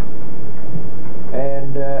here.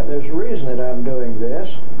 And there's a reason that I'm doing this.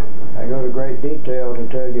 I go to great detail to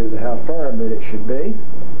tell you how firm that it should be.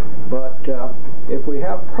 But if we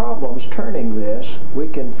have problems turning this, we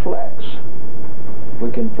can flex.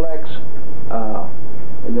 We can flex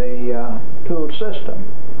the tool system.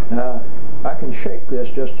 Now, I can shake this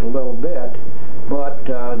just a little bit, but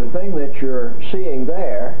the thing that you're seeing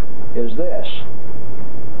there is this.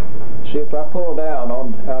 See, if I pull down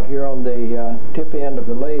out here on the tip end of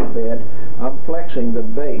the lathe bed, I'm flexing the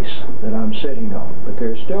base that I'm sitting on, but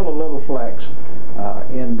there's still a little flex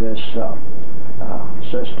in this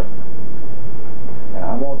system.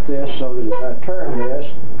 Now, I want this so that if I turn this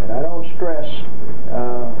and I don't stress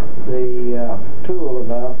the tool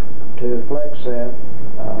enough to flex that,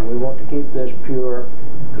 we want to keep this pure,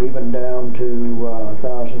 even down to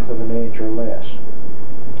 1/1000th of an inch or less.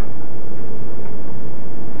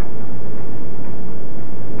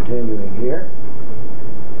 Continuing here.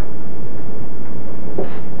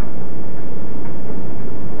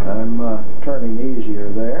 I'm turning easier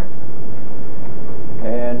there,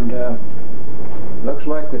 and looks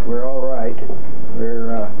like that we're all right.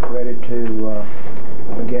 We're ready to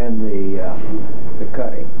begin the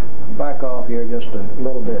cutting. Back off here just a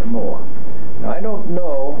little bit more. Now, I don't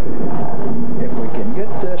know if we can get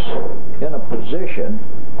this in a position,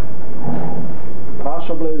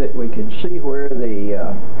 possibly that we can see where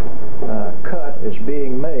the cut is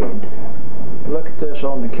being made. Look at this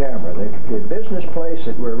on the camera. The business place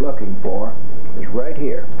that we're looking for is right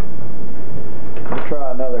here. Let's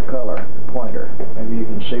try another color pointer. Maybe you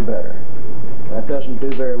can see better. That doesn't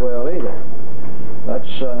do very well either. Let's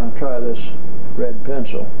try this red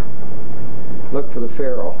pencil. Look for the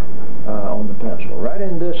ferrule on the pencil. Right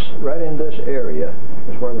in this area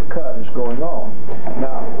is where the cut is going on.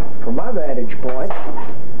 Now, from my vantage point,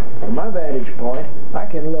 I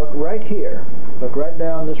can look right here. Look right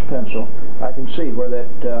down this pencil. I can see where that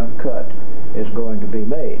cut is going to be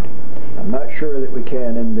made. I'm not sure that we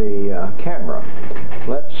can in the camera.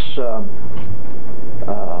 Let's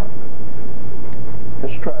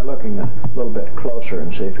try looking a little bit closer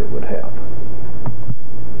and see if it would help.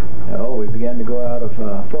 No, we began to go out of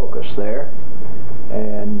focus there,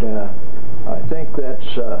 and I think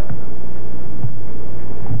that's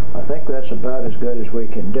about as good as we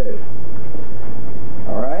can do.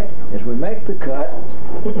 All right, as we make the cut,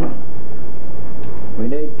 we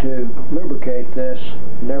need to lubricate this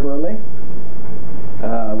liberally.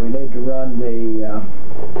 We need to run the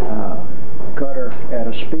cutter at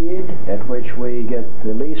a speed at which we get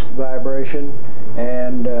the least vibration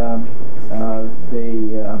and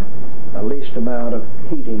the least amount of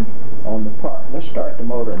heating on the part. Let's start the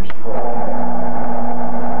motor and see what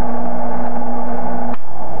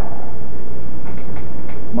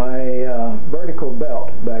my vertical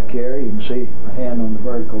belt back here, you can see my hand on the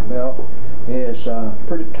vertical belt, is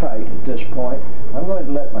pretty tight at this point. I'm going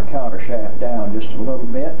to let my counter shaft down just a little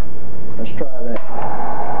bit. Let's try that.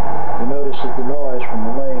 You notice that the noise from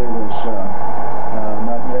the lathe is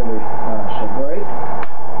not nearly so great.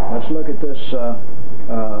 look at this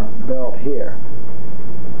belt here.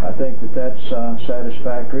 I think that that's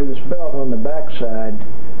satisfactory. This belt on the back side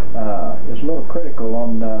is a little critical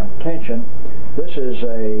on tension. This is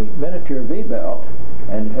a miniature V-belt,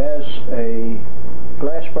 and it has a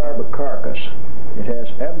glass fiber carcass. It has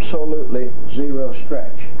absolutely zero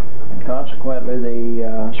stretch, and consequently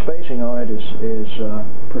the spacing on it is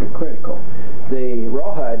pretty critical. The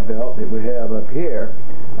rawhide belt that we have up here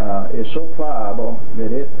is so pliable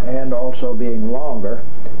that it, and also being longer,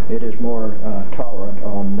 it is more tolerant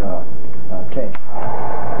on tension.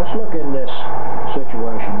 Let's look in this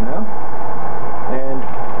situation now, and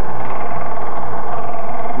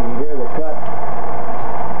you can hear the cut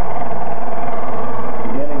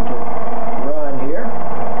beginning to run here.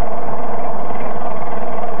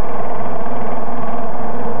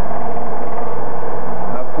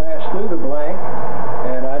 I've passed through the blank,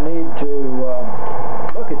 and I need to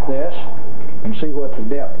look at this and see what the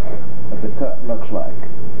depth of the cut looks like.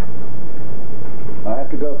 I have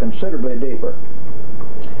to go considerably deeper.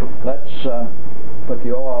 Let's put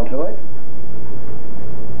the oil to it.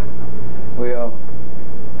 We'll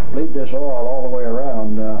leave this oil all the way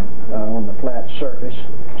around on the flat surface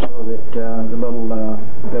so that the little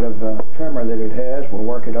bit of trimmer that it has will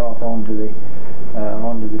work it off onto the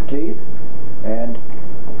teeth, and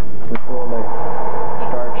we pull the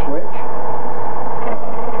start switch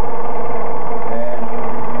and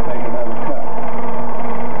make another cut.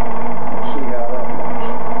 Let's see how that looks.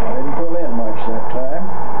 I didn't pull in much that time.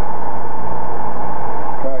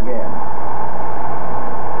 Try again.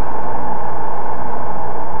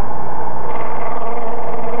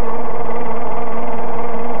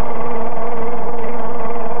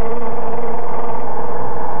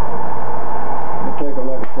 Let me take a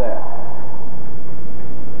look at that.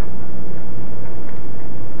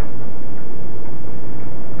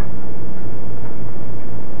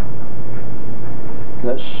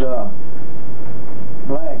 This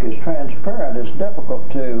blank is transparent. It's difficult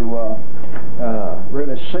to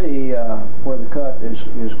really see where the cut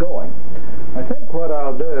is going. I think what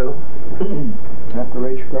I'll do, I have to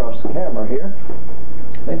reach across the camera here.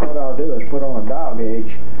 I think what I'll do is put on a dial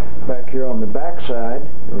gauge back here on the back side.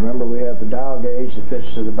 Remember, we have the dial gauge that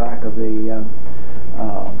fits to the back of the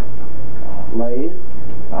lathe.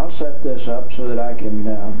 I'll set this up so that I can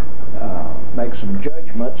make some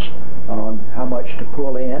judgments on how much to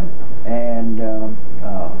pull in and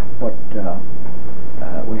what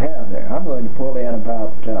we have there. I'm going to pull in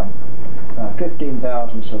about 15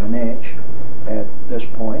 thousandths of an inch at this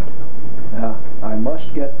point. Now, I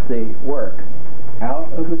must get the work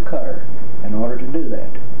out of the cutter in order to do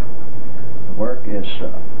that. The work is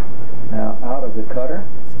now out of the cutter,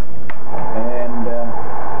 and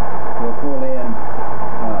we'll pull in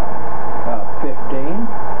about 15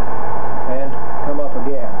 and come up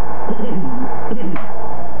again.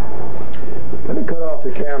 Let me cut off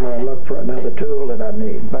the camera and look for another tool that I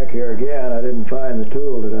need. Back here again, I didn't find the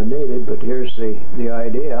tool that I needed, but here's the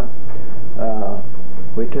idea.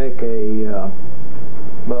 We take a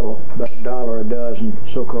little, about $1 a dozen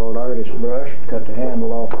so-called artist brush, cut the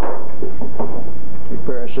handle off, take a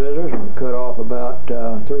pair of scissors and cut off about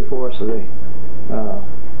 3/4 of the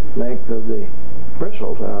length of the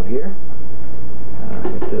bristles out here.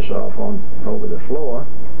 Get this off on over the floor.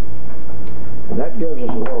 And that gives us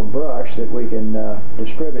a little brush that we can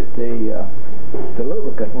distribute the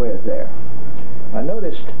lubricant with there. I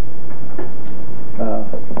noticed a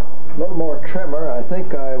little more trimmer. I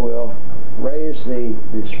think I will raise the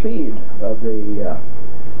speed of the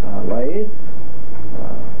lathe.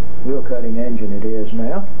 Wheel cutting engine it is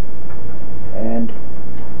now. And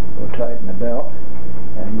we'll tighten the belt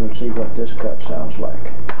and we'll see what this cut sounds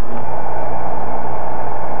like.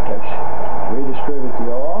 Redistribute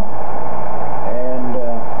the oil, and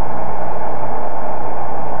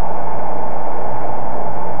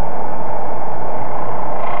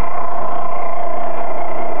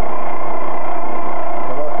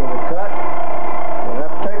come up with a cut. We'll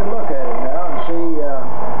have to take a look at it now and see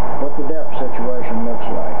what the depth situation looks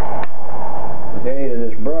like. With the aid of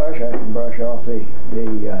this brush, I can brush off the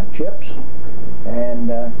chips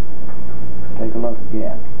and take a look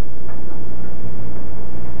again.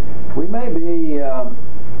 We may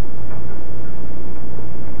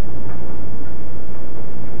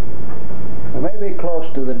be close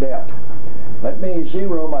to the depth. Let me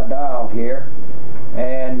zero my dial here,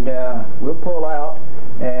 and we'll pull out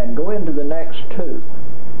and go into the next tooth.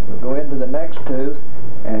 We'll go into the next tooth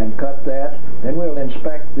and cut that. Then we'll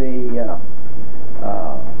inspect the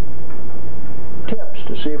tips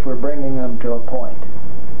to see if we're bringing them to a point.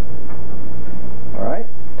 All right?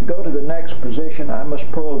 To go to the next position, I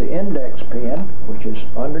must pull the index pin, which is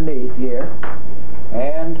underneath here,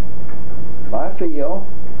 and by feel,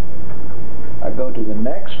 I go to the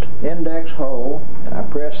next index hole and I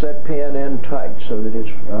press that pin in tight so that it's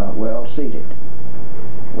well seated.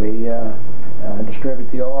 We distribute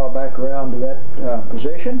the oil back around to that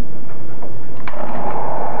position.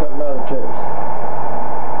 Cut another tooth.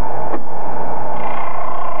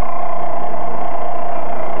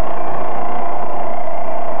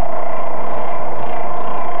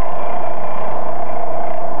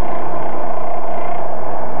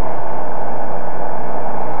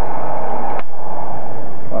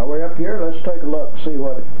 Here, let's take a look and see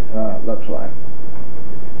what it looks like.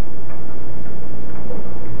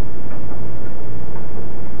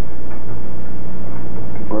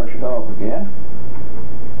 Brush it off again.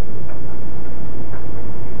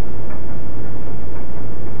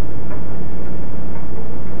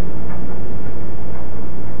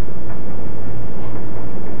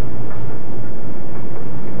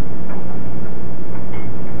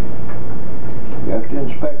 You have to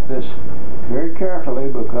inspect this very carefully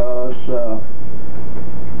because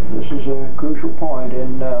this is a crucial point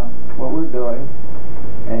in what we're doing,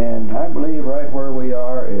 and I believe right where we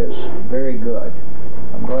are is very good.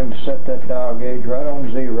 I'm going to set that dial gauge right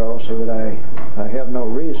on 0 so that I have no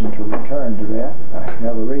reason to return to that. I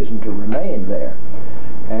have a reason to remain there,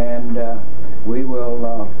 and we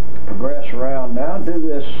will progress around now. Do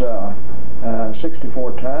this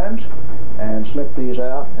 64 times and slip these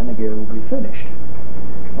out and the gear will be finished.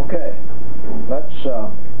 Okay. Let's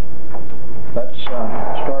start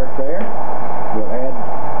there. We'll add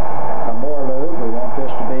more lube. We want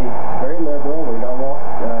this to be very liberal. We don't want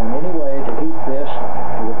in any way to heat this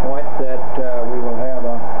to the point that we will have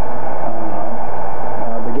a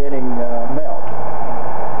beginning melt.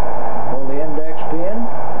 Pull the index pin,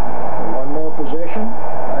 one more position,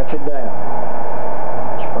 latch it down.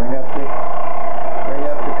 Bring up the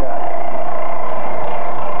cut.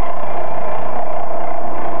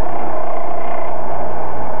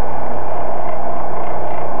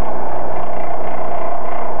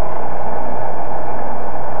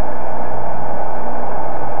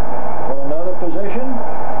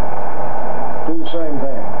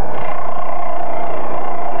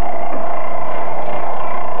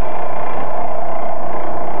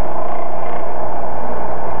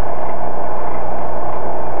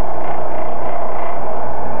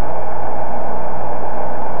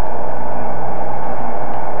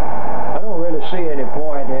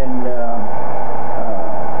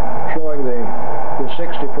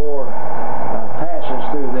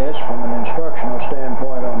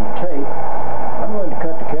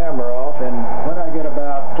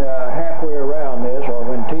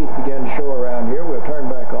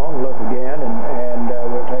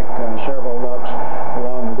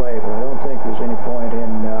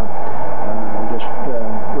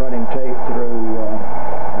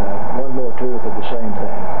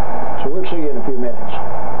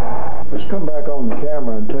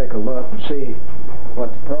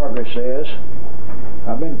 Is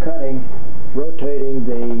I've been rotating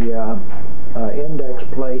the index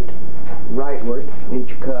plate rightward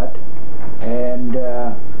each cut, and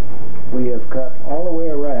we have cut all the way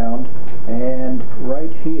around, and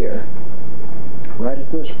right here, right at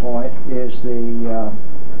this point, is the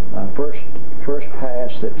first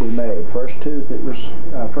pass that we made, first tooth that was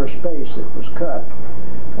first space that was cut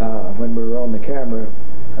when we were on the camera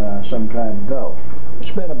some time ago.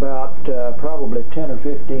 It's been about probably 10 or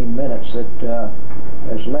 15 minutes that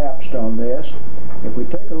has lapsed on this. If we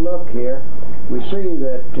take a look here, we see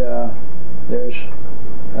that there's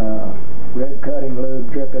red cutting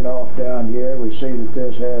lube dripping off down here. We see that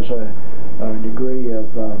this has a degree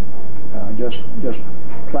of just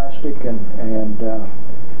plastic and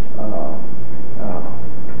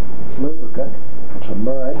lubricant. It's a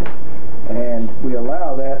mud. And we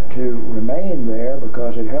allow that to remain there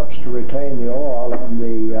because it helps to retain the oil on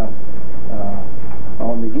the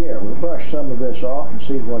gear. We'll brush some of this off and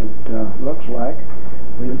see what it looks like.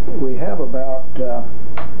 We have about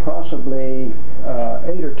possibly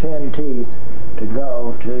 8 or 10 teeth to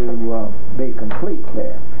go to be complete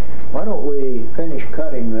there. Why don't we finish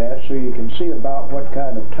cutting that so you can see about what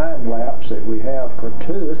kind of time lapse that we have per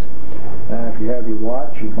tooth. If you have your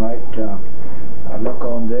watch, you might look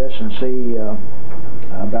on this and see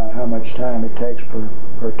about how much time it takes per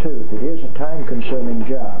tooth. It is a time-consuming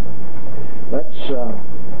job. Let's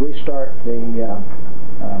restart the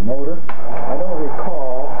motor. I don't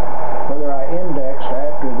recall whether I indexed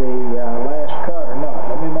after the last cut or not.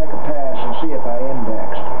 Let me make a pass and see if I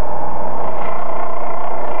indexed.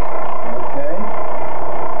 Okay.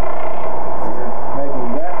 We're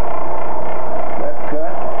making that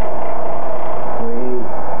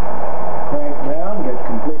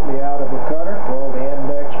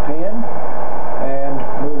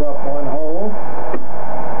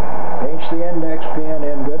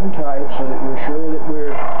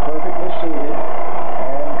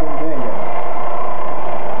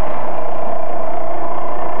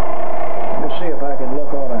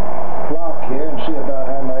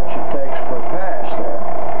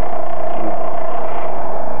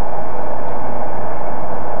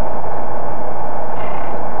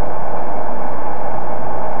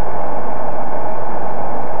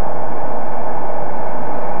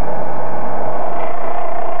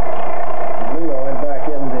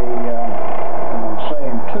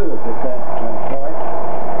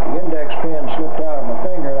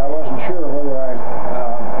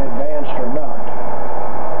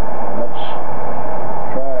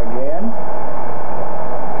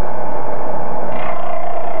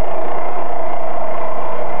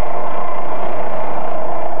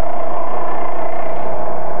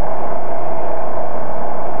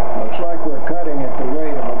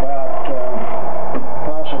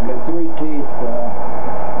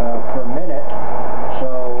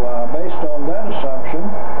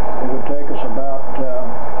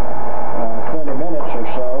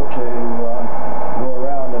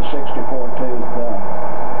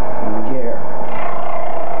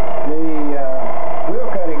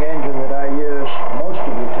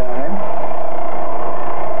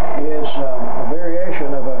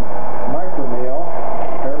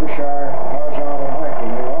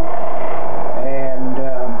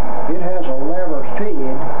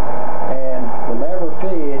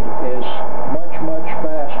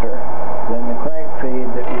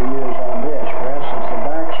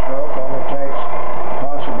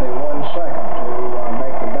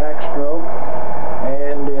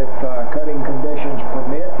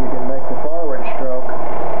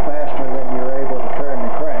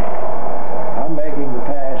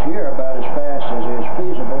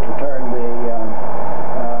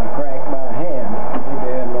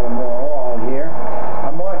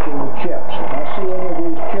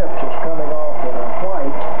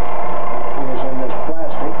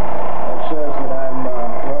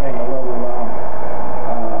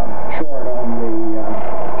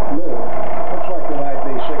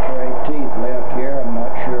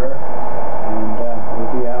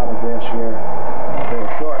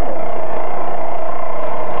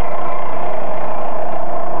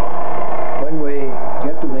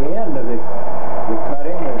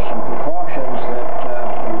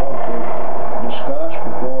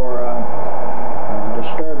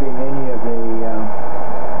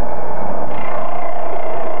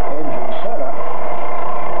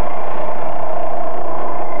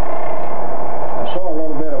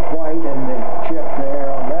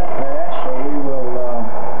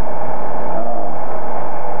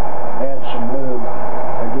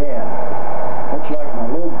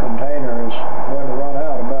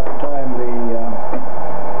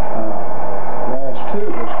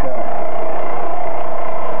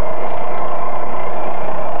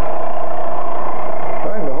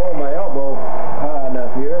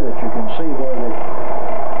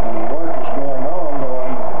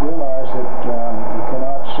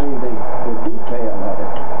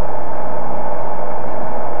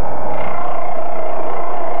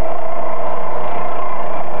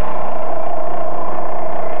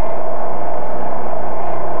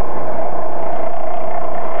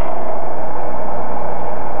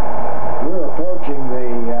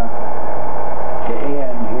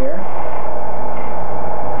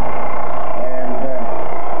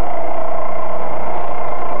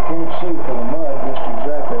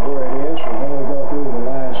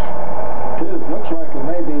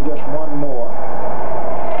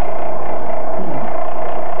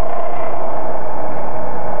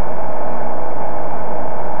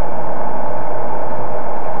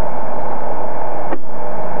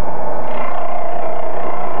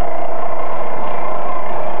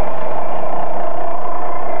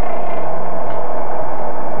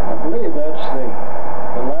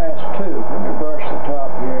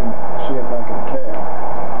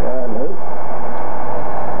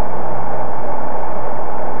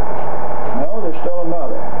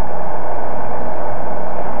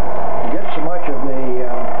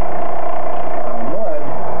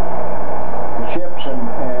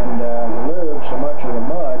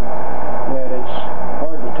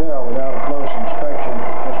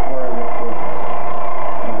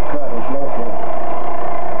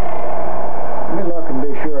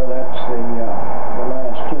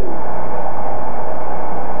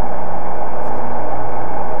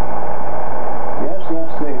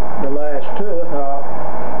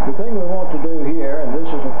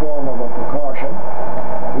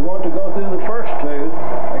go through the first tooth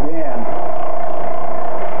again.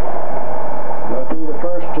 Go through the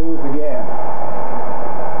first tooth again.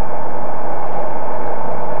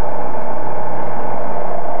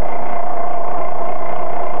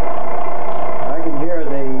 I can hear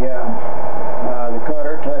the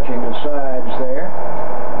cutter touching the sides there,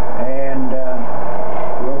 and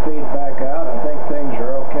we'll feed back out. I think things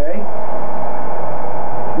are okay.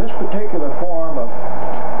 This particular form of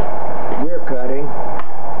gear cutting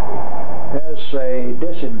has a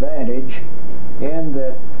disadvantage in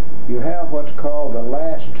that you have what's called the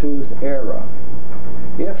last tooth error.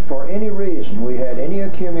 If for any reason we had any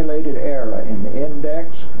accumulated error in the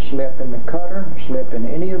index, slip in the cutter, slip in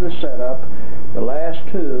any of the setup, the last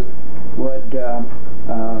tooth would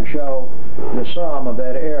show the sum of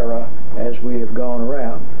that error as we have gone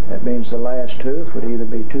around. That means the last tooth would either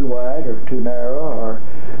be too wide or too narrow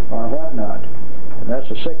or whatnot. And that's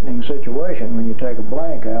a sickening situation when you take a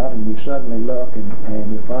blank out and you suddenly look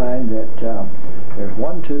and you find that there's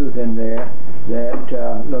one tooth in there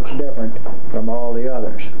that looks different from all the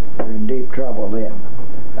others. You're in deep trouble then.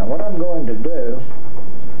 Now what I'm going to do,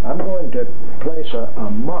 I'm going to place a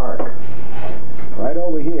mark right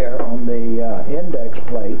over here on the index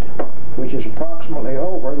plate, which is approximately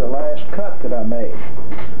over the last cut that I made.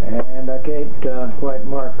 And I can't quite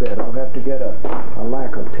mark that. I'll have to get a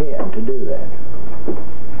lacquer pen to do that.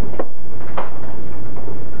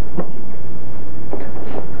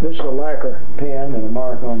 This is a lacquer pen that'll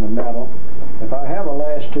mark on the metal. If I have a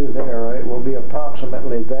last tooth error, it will be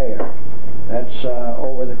approximately there. That's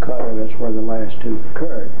over the cutter. That's where the last tooth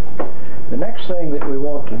occurred. The next thing that we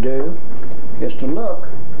want to do is to look.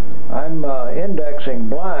 I'm indexing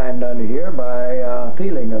blind under here by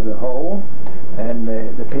feeling of the hole and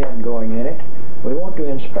the pin going in it. We want to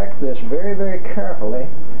inspect this very, very carefully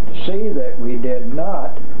to see that we did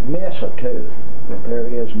not miss a tooth, that there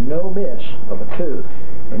is no miss of a tooth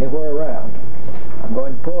anywhere around. I'm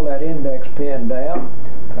going to pull that index pin down,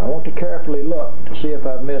 and I want to carefully look to see if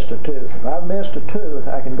I've missed a tooth. If I've missed a tooth,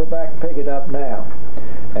 I can go back and pick it up now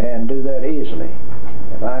and do that easily.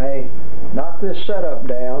 If I knock this setup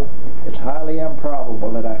down, it's highly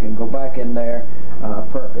improbable that I can go back in there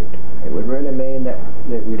perfect. It would really mean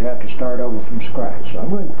that we'd have to start over from scratch. So I'm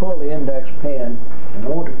going to pull the index pin, and I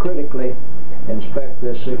want to critically inspect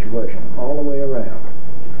this situation all the way around.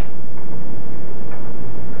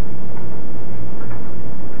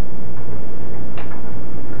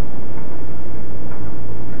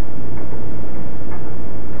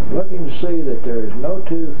 Looking to see that there is no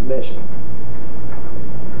tooth missing.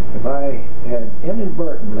 If I had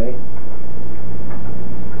inadvertently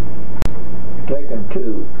taken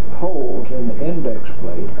two holes in the index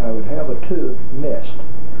plate, I would have a tooth missed.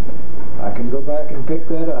 I can go back and pick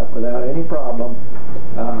that up without any problem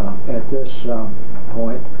at this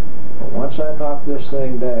point. But once I knock this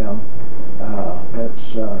thing down,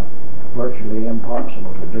 that's virtually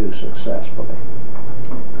impossible to do successfully.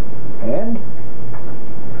 And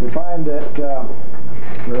we find that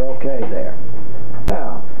we're okay there.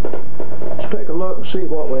 Now, let's take a look and see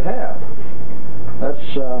what we have.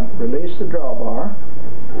 Let's release the drawbar.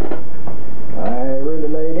 I really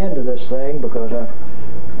laid into this thing because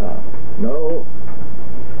no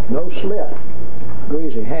slip,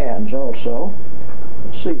 greasy hands also.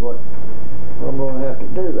 Let's see what I'm going to have to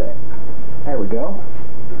do there. There we go.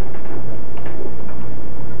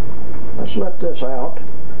 Let's let this out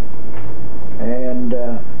and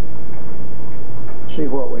see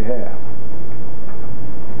what we have.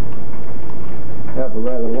 Have a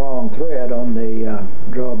rather long thread on the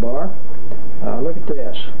drawbar. Look at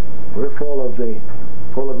this. We're full of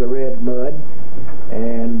the red mud,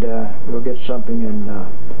 and we'll get something and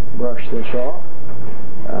brush this off.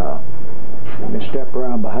 Let me step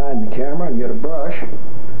around behind the camera and get a brush.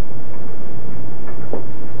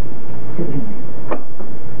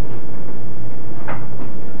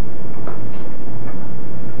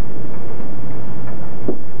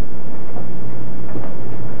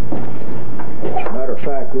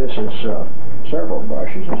 This is several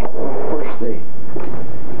brushes. It's going to push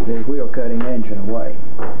the wheel cutting engine away.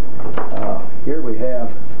 Here we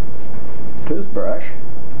have toothbrush.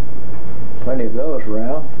 Plenty of those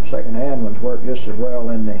around. Second-hand ones work just as well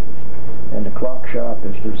in the clock shop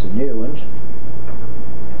as does the new ones.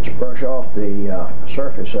 Let's brush off the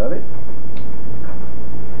surface of it.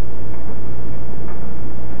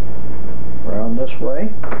 Around this way.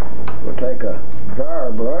 We'll take a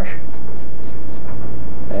dryer brush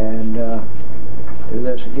and do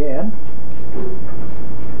this again.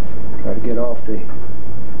 Try to get off the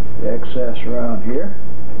excess around here.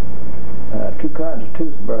 Two kinds of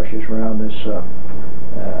toothbrushes around this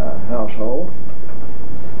household.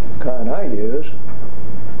 Kind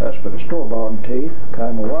for the store-bought teeth, the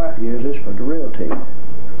kind my wife uses for the real teeth.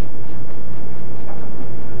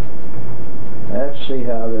 Let's see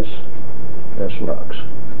how this looks.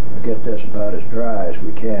 We'll get this about as dry as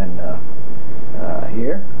we can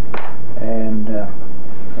here. And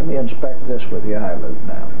let me inspect this with the eye loupe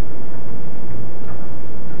now.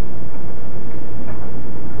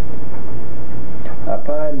 I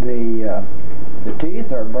find the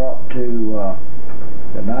teeth are brought to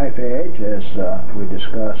the knife edge, as we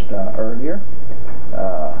discussed earlier.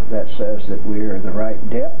 That says that we're the right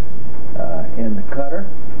depth in the cutter,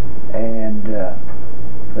 and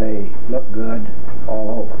they look good all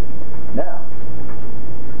over. Now,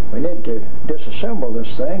 we need to disassemble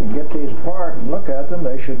this thing and get these apart and look at them.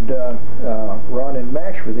 They should run in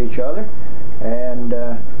mesh with each other, and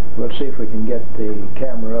we'll see if we can get the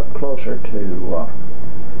camera up closer to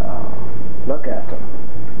look at them.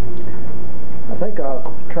 I think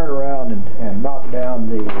I'll turn around and knock down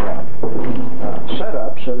the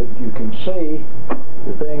setup so that you can see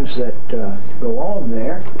the things that go on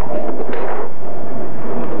there.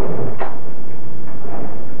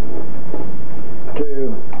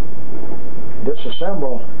 To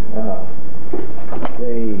disassemble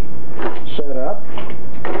the setup,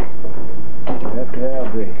 you have to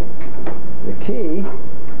have the key,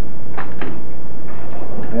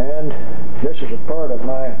 and this is a part of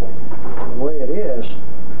my the way it is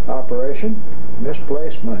operation.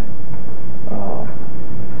 Misplaced my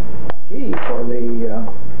key for the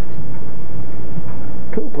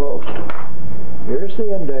tool post. Here's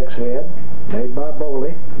the index head, made by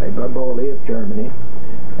Mosley of Germany,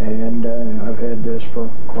 and I've had this for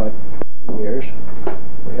quite a few years.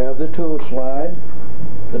 We have the tool slide,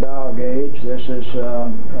 the dial gauge. This is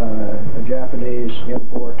a Japanese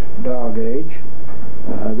import dial gauge.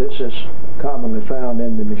 This is commonly found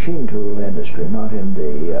in the machine tool industry, not in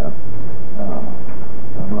the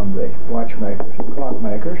among the watchmakers and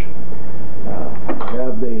clockmakers. We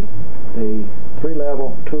have the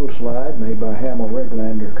three-level tool slide made by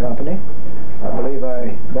Hamel-Riglander Company. I believe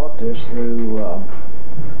I bought this through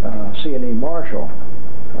C&E Marshall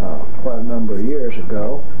quite a number of years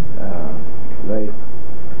ago. They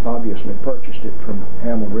obviously purchased it from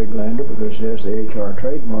Hamel-Riglander because it has the HR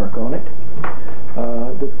trademark on it.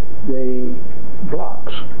 The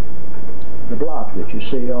blocks, the block that you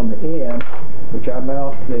see on the end, which I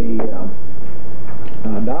mount the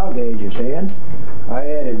dial gauges in, I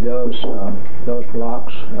added those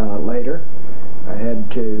blocks later. I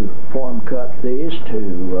had to form cut these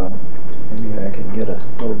to, maybe I can get a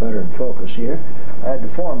little better in focus here. I had to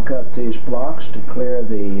form cut these blocks to clear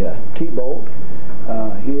the T-bolt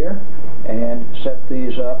here, and set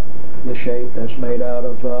these up the shape that's made out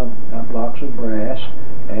of blocks of brass,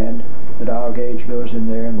 and the dial gauge goes in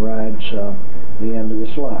there and rides the end of the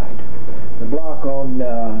slide. The block on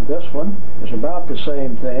this one is about the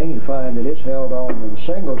same thing. You find that it's held on with a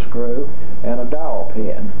single screw and a dowel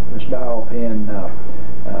pin. This dowel pin,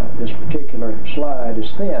 this particular slide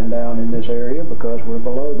is thin down in this area because we're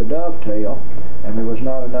below the dovetail and there was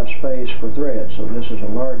not enough space for thread. So this is a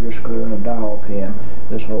larger screw and a dowel pin.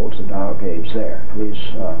 This holds the dial gauge there. These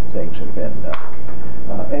things have been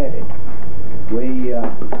added. We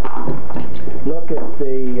look at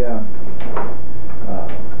the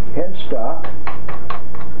headstock,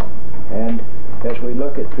 and as we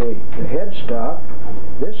look at the headstock,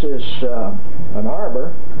 this is an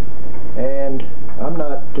arbor, and I'm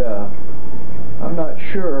not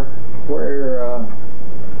sure where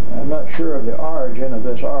I'm not sure of the origin of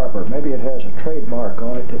this arbor. Maybe it has a trademark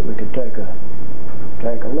on it that we could take a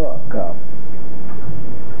look.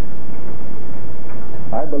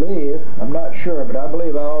 I believe, I'm not sure, but I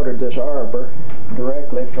believe I ordered this arbor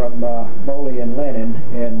directly from Mosley and Lennon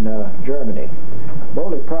in Germany.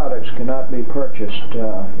 Mosley products cannot be purchased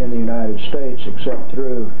in the United States except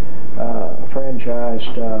through a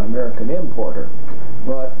franchised American importer.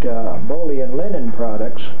 But Mosley and Lennon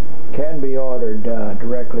products can be ordered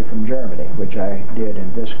directly from Germany, which I did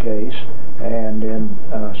in this case, and in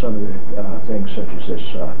some of the things such as this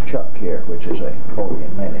chuck here, which is a Mosley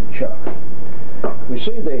and Lennon chuck. We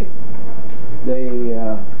see the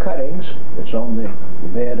cuttings that's on the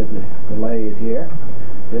bed of the lathe here.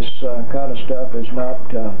 This kind of stuff is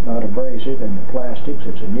not abrasive in the plastics.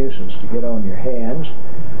 It's a nuisance to get on your hands,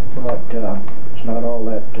 but it's not all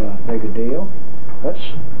that big a deal.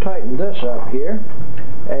 Let's tighten this up here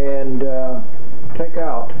and take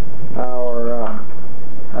out our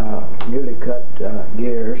newly cut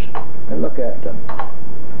gears and look at them.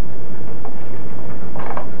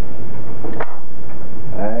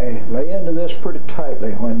 I lay into this pretty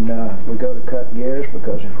tightly when we go to cut gears,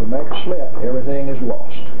 because if we make a slip, everything is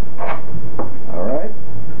lost. Alright?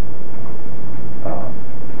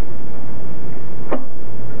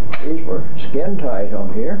 in tight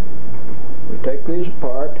on here. We take these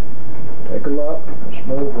apart, take a look,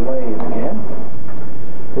 smooth the lathe again.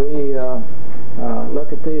 We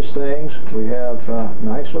look at these things. We have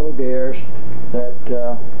nice little gears that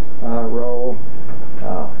roll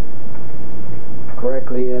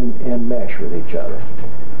correctly in mesh with each other.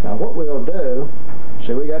 Now what we'll do,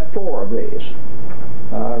 see, we got 4 of these.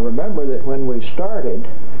 Remember that when we started,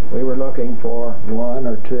 we were looking for 1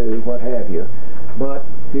 or 2, what have you. But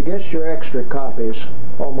you get your extra copies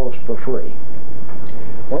almost for free.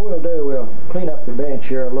 What we'll do, we'll clean up the bench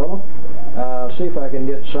here a little. See if I can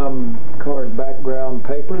get some colored background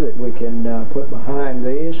paper that we can put behind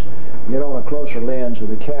these. Get on a closer lens of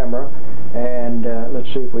the camera, and let's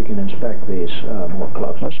see if we can inspect these more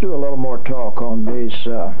closely. Let's do a little more talk on these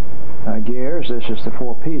gears. This is the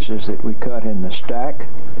 4 pieces that we cut in the stack.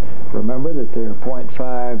 Remember that they're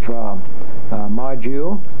 0.5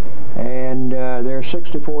 module, and they're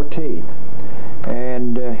 64 teeth.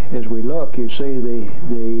 And as we look, you see the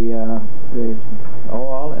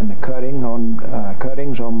oil and the cuttings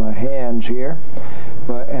on my hands here,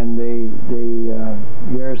 and the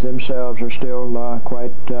gears themselves are still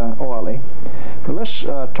quite oily. But let's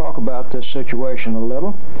talk about this situation a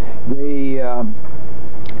little. The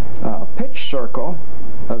pitch circle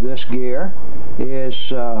of this gear is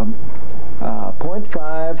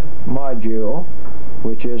 0.5 module,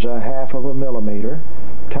 which is 1/2 of a millimeter,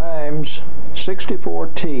 times 64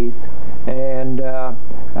 teeth, and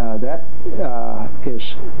that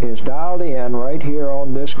is dialed in right here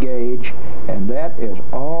on this gauge, and that is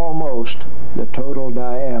almost the total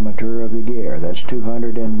diameter of the gear. That's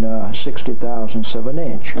 260 thousandths of an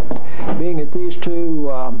inch. Being that these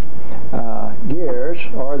 2 gears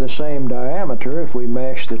are the same diameter, if we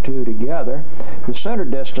mesh the 2 together, the center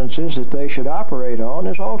distances that they should operate on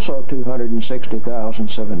is also 260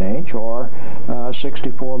 thousandths of an inch, or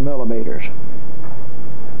 64 millimeters.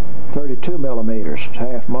 32 millimeters, it's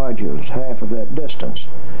 1/2 module, it's 1/2 of that distance.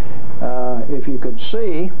 If you could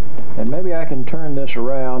see, and maybe I can turn this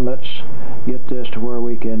around, let's get this to where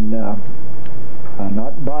we can not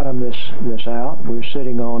bottom this out. We're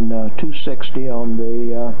sitting on 260 on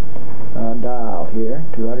the dial here,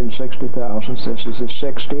 260 thousandths. This is a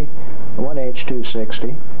 60, 1 inch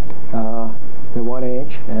 260, the 1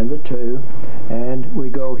 inch and the 2, and we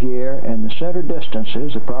go here, and the center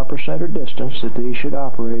distances, the proper center distance that these should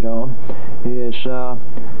operate on is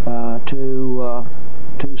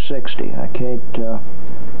 260. I can't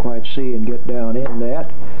quite see and get down in that,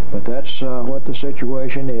 but that's what the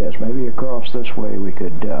situation is. Maybe across this way we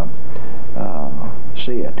could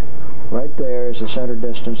see it. Right there is the center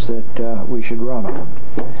distance that we should run on.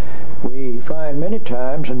 We find many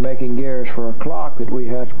times in making gears for a clock that we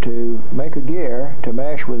have to make a gear to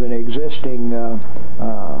mesh with an existing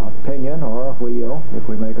pinion or a wheel. If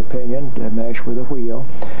we make a pinion to mesh with a wheel,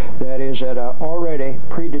 that is at an already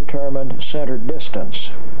predetermined center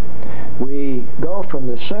distance. We go from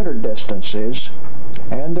the center distances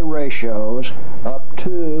and the ratios up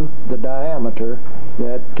to the diameter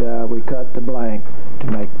that we cut the blank to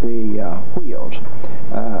make the wheels.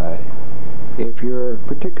 If you're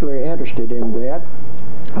particularly interested in that,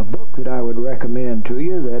 a book that I would recommend to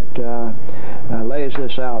you that lays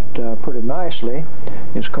this out pretty nicely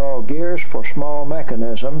is called Gears for Small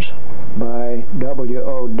Mechanisms by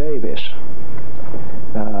W.O. Davis.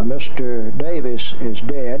 Mr. Davis is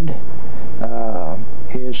dead.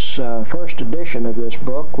 His first edition of this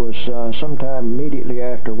book was sometime immediately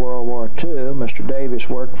after World War II. Mr. Davis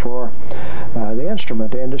worked for the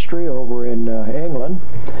instrument industry over in England.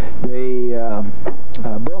 The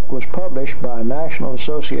book was published by National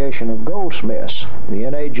Association of Goldsmiths, the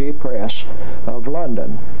NAG Press of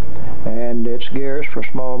London, and it's Gears for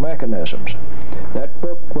Small Mechanisms. That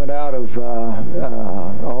book went out of,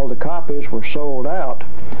 all the copies were sold out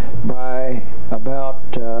by about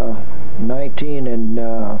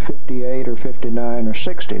 1958 or 59 or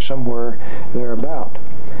 60, somewhere thereabout.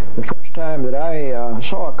 The first time that I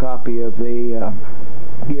saw a copy of the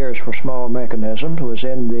Gears for Small Mechanisms was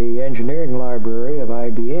in the engineering library of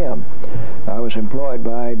IBM. I was employed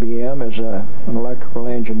by IBM as an electrical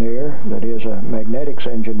engineer, that is a magnetics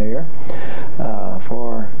engineer,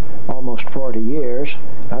 for almost 40 years.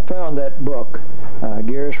 I found that book,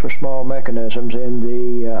 Gears for Small Mechanisms, in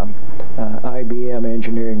the IBM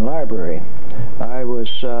engineering library. I was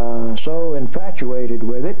so infatuated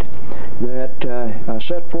with it that I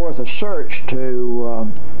set forth a search to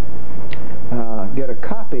get a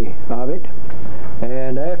copy of it,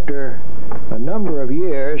 and after a number of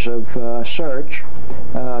years of search,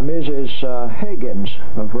 Mrs. Higgins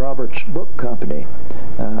of Robert's Book Company,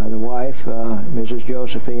 the wife, Mrs.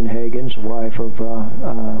 Josephine Higgins, the wife of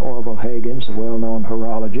Orville Higgins, the well-known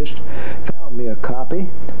horologist, found me a copy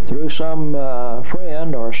through some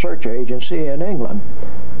friend or search agency in England.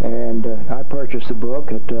 And I purchased the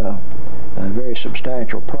book at a very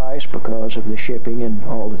substantial price because of the shipping and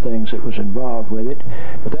all the things that was involved with it.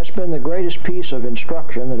 But that's been the greatest piece of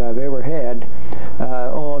instruction that I've ever had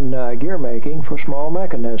on gear making for small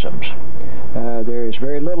mechanisms. There is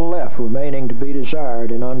very little left remaining to be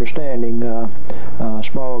desired in understanding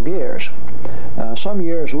small gears. Some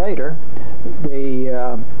years later,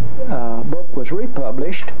 the book was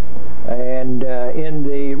republished, and in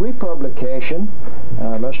the republication,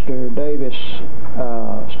 Mr. Davis,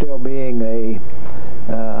 still being a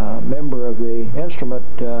member of the instrument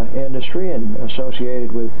industry and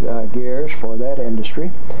associated with gears for that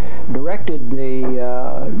industry, directed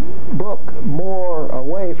the book more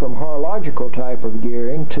away from horological type of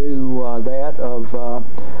gearing to that of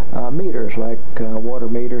meters, like water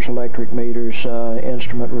meters, electric meters,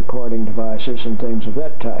 instrument recording devices, and things of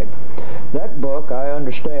that type. That book, I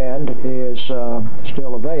understand, is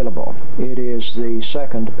still available. It is the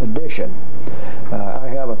second edition. I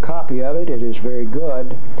have a copy of it. It is very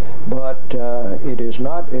good, but it is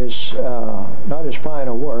not as fine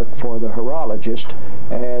a work for the horologist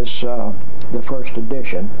as the first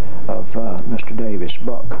edition of Mr. Davis'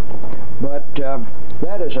 book. But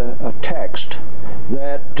that is a text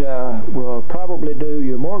that will probably do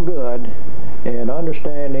you more good in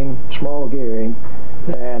understanding small gearing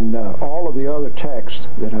than all of the other texts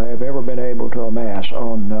that I have ever been able to amass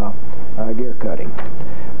on gear cutting.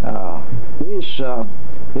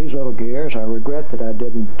 These little gears, I regret that I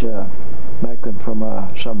didn't make them from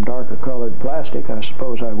some darker colored plastic. I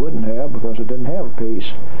suppose I wouldn't have, because I didn't have a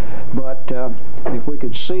piece. But if we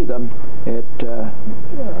could see them, if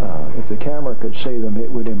the camera could see them,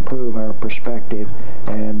 it would improve our perspective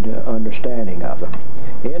and understanding of them.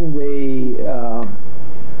 In the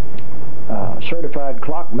Certified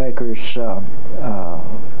Clockmaker's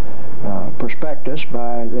prospectus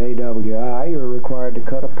by the AWI, you're required to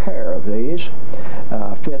cut a pair of these,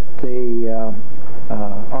 fit the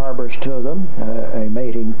arbors to them, a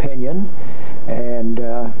mating pinion, and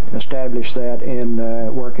establish that in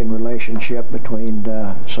a working relationship between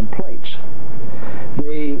some plates.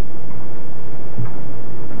 The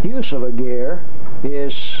use of a gear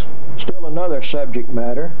is still another subject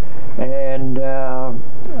matter, and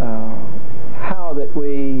how that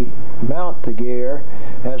we mount the gear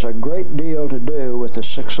has a great deal to do with the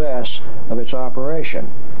success of its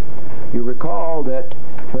operation. You recall that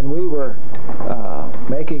when we were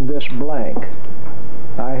making this blank,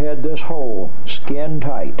 I had this hole skin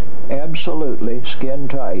tight, absolutely skin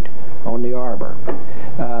tight, on the arbor.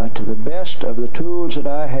 To the best of the tools that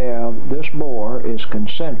I have, this bore is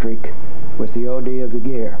concentric with the OD of the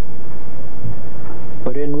gear.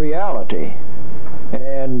 But in reality,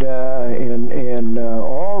 and in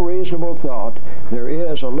all reasonable thought, there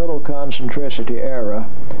is a little concentricity error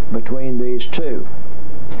between these two.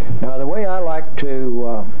 Now, the way I like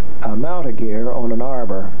to mount a gear on an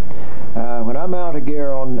arbor, when I mount a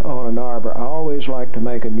gear on an arbor, I always like to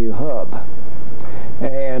make a new hub.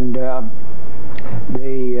 And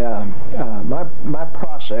my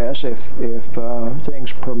process, if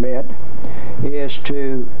things permit, is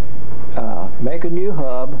to make a new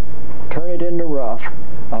hub, turn it into rough,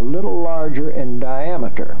 a little larger in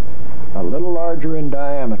diameter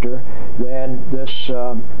than this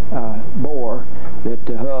bore that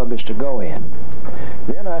the hub is to go in.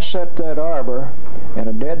 Then I set that arbor in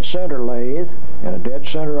a dead center lathe, in a dead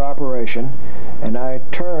center operation, and I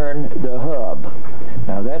turn the hub.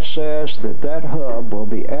 Now that says that that hub will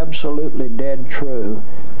be absolutely dead true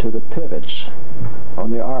to the pivots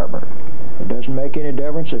on the arbor. It doesn't make any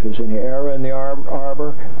difference if there's any error in the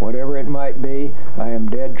arbor, whatever it might be, I am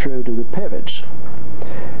dead true to the pivots.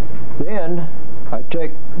 Then I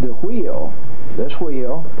take the wheel, this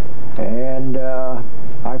wheel, and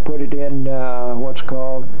I put it in what's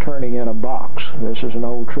called turning in a box. This is an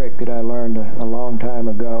old trick that I learned a long time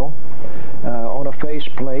ago, on a face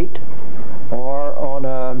plate or on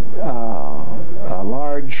a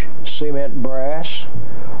large cement brass,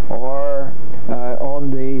 or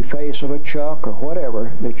on the face of a chuck or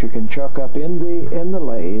whatever that you can chuck up in the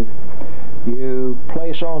lathe. You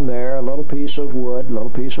place on there a little piece of wood, a little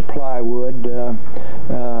piece of plywood, a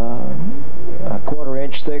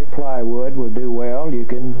quarter-inch thick plywood will do well. You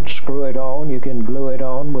can screw it on, you can glue it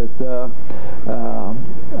on with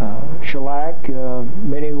shellac,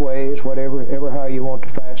 many ways, whatever how you want to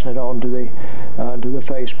fasten it onto the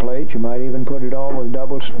faceplate. You might even put it on with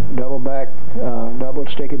double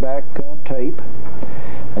sticky back tape,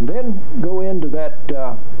 and then go into that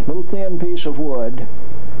little thin piece of wood,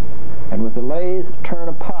 and with the lathe turn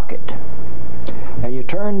a pocket, and you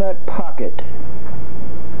turn that pocket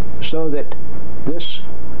so that this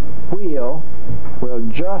wheel will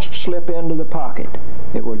just slip into the pocket.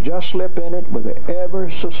 It will just slip in it with the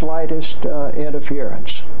ever so slightest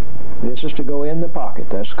interference. This is to go in the pocket.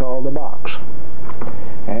 That's called the box.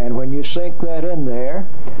 And when you sink that in there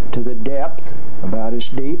to the depth, about as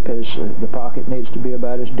deep as the pocket needs to be,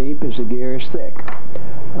 about as deep as the gear is thick,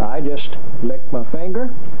 I just lick my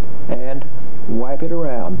finger and wipe it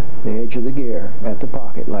around the edge of the gear at the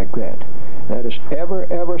pocket like that. That is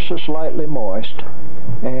ever so slightly moist,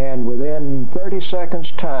 and within 30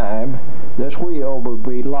 seconds time this wheel will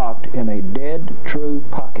be locked in a dead true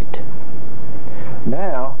pocket.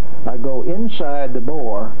 Now I go inside the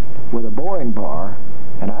bore with a boring bar,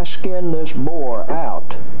 and I skin this bore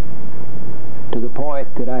out to the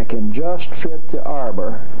point that I can just fit the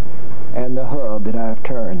arbor and the hub that I've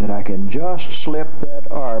turned, that I can just slip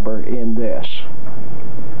that arbor in this.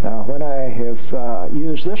 Now when I have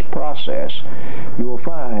used this process, you will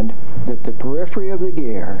find that the periphery of the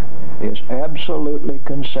gear is absolutely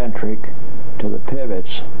concentric to the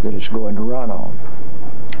pivots that it's going to run on.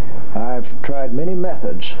 I've tried many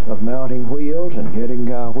methods of mounting wheels and getting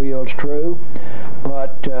wheels true,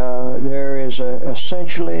 but there is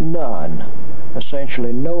essentially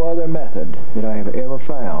no other method that I have ever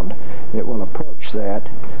found that will approach that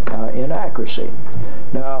in accuracy.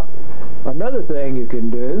 Now, another thing you can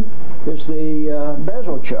do is the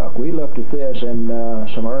bezel chuck. We looked at this in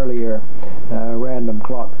some earlier random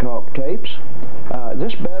clock talk tapes.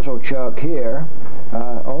 This bezel chuck here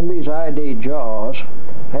on these ID jaws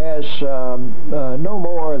has no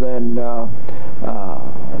more than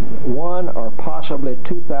 1 or possibly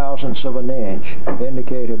 2/1000ths of an inch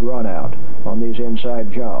indicated runout on these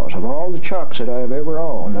inside jaws. Of all the chucks that I've ever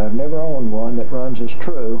owned, I've never owned one that runs as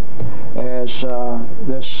true as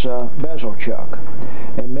this bezel chuck.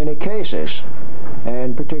 In many cases,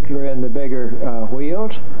 and particularly in the bigger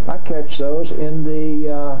wheels, I catch those in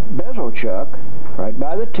the bezel chuck right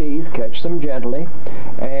by the teeth, catch them gently,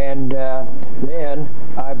 and then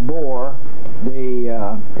I bore the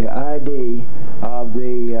ID of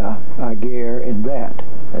the gear in that,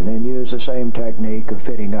 and then use the same technique of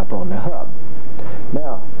fitting up on the hub.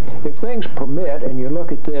 Now, if things permit, and you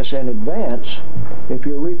look at this in advance, if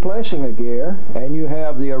you're replacing a gear and you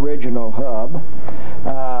have the original hub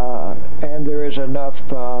and there is enough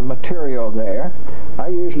material there, I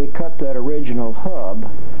usually cut that original hub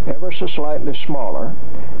ever so slightly smaller,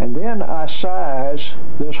 and then I size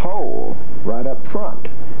this hole right up front.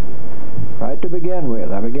 Right to begin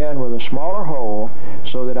with, I began with a smaller hole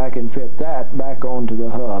so that I can fit that back onto the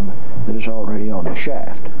hub that is already on the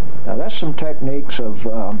shaft. Now that's some techniques of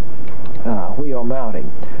wheel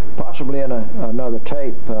mounting. Possibly in another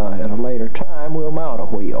tape at a later time we'll mount a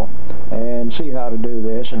wheel and see how to do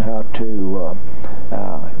this and how to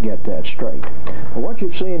get that straight. Well, what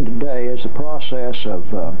you've seen today is the process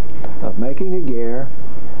of making a gear,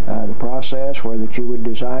 the process where that you would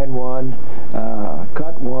design one,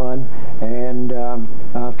 cut one, and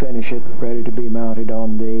finish it ready to be mounted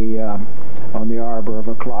on the arbor of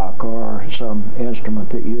a clock or some instrument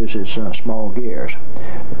that uses small gears.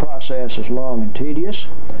 The process is long and tedious.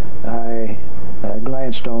 I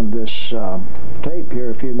glanced on this tape here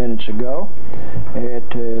a few minutes ago.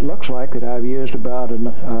 It looks like that I've used about an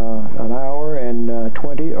hour and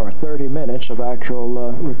 20 or 30 minutes of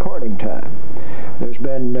actual recording time. There's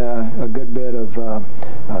been a good bit of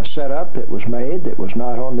setup that was made that was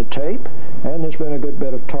not on the tape, and there's been a good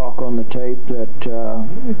bit of talk on the tape that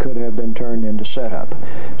could have been turned into setup.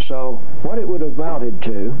 So what it would have amounted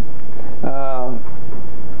to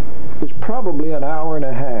is probably an hour and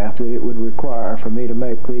a half that it would require for me to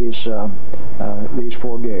make these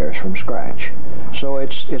 4 gears from scratch. So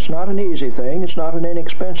it's not an easy thing, it's not an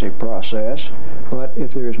inexpensive process, but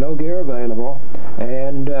if there is no gear available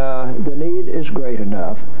and the need is great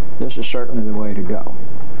enough, this is certainly the way to go.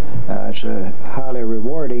 It's a highly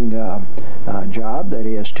rewarding job, that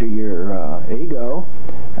is, to your ego.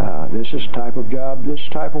 This is a type of job, this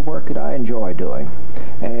type of work that I enjoy doing.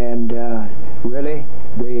 And really,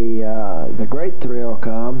 the great thrill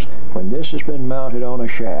comes when this has been mounted on a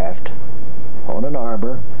shaft, on an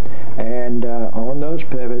arbor, and on those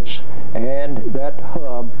pivots, and that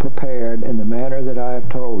hub prepared in the manner that I have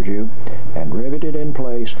told you, and riveted in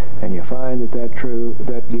place, and you find that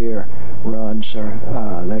that gear runs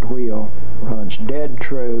that wheel runs dead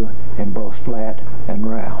true in both flat and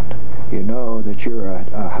round. You know that you're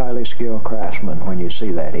a highly skilled craftsman when you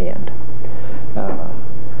see that end.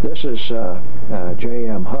 This is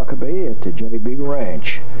J.M. Huckabee at the J.B.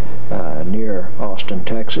 Ranch near Austin,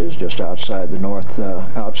 Texas, just outside the north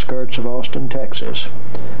outskirts of Austin, Texas.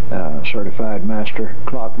 Certified Master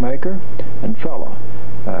Clockmaker and Fellow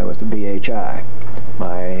with the BHI.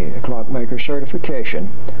 My clockmaker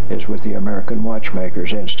certification is with the American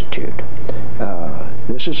Watchmakers Institute.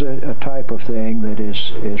 This is a type of thing that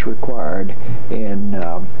is required in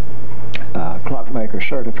clockmaker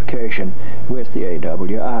certification with the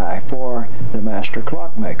AWI for the Master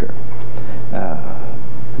Clockmaker.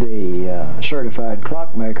 The certified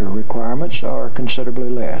clockmaker requirements are considerably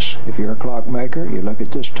less. If you're a clockmaker, you look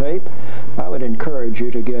at this tape, I would encourage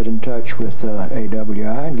you to get in touch with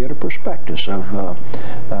AWI and get a prospectus of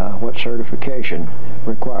what certification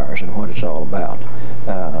requires and what it's all about.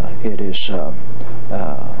 It is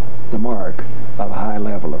the mark of a high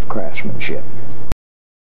level of craftsmanship.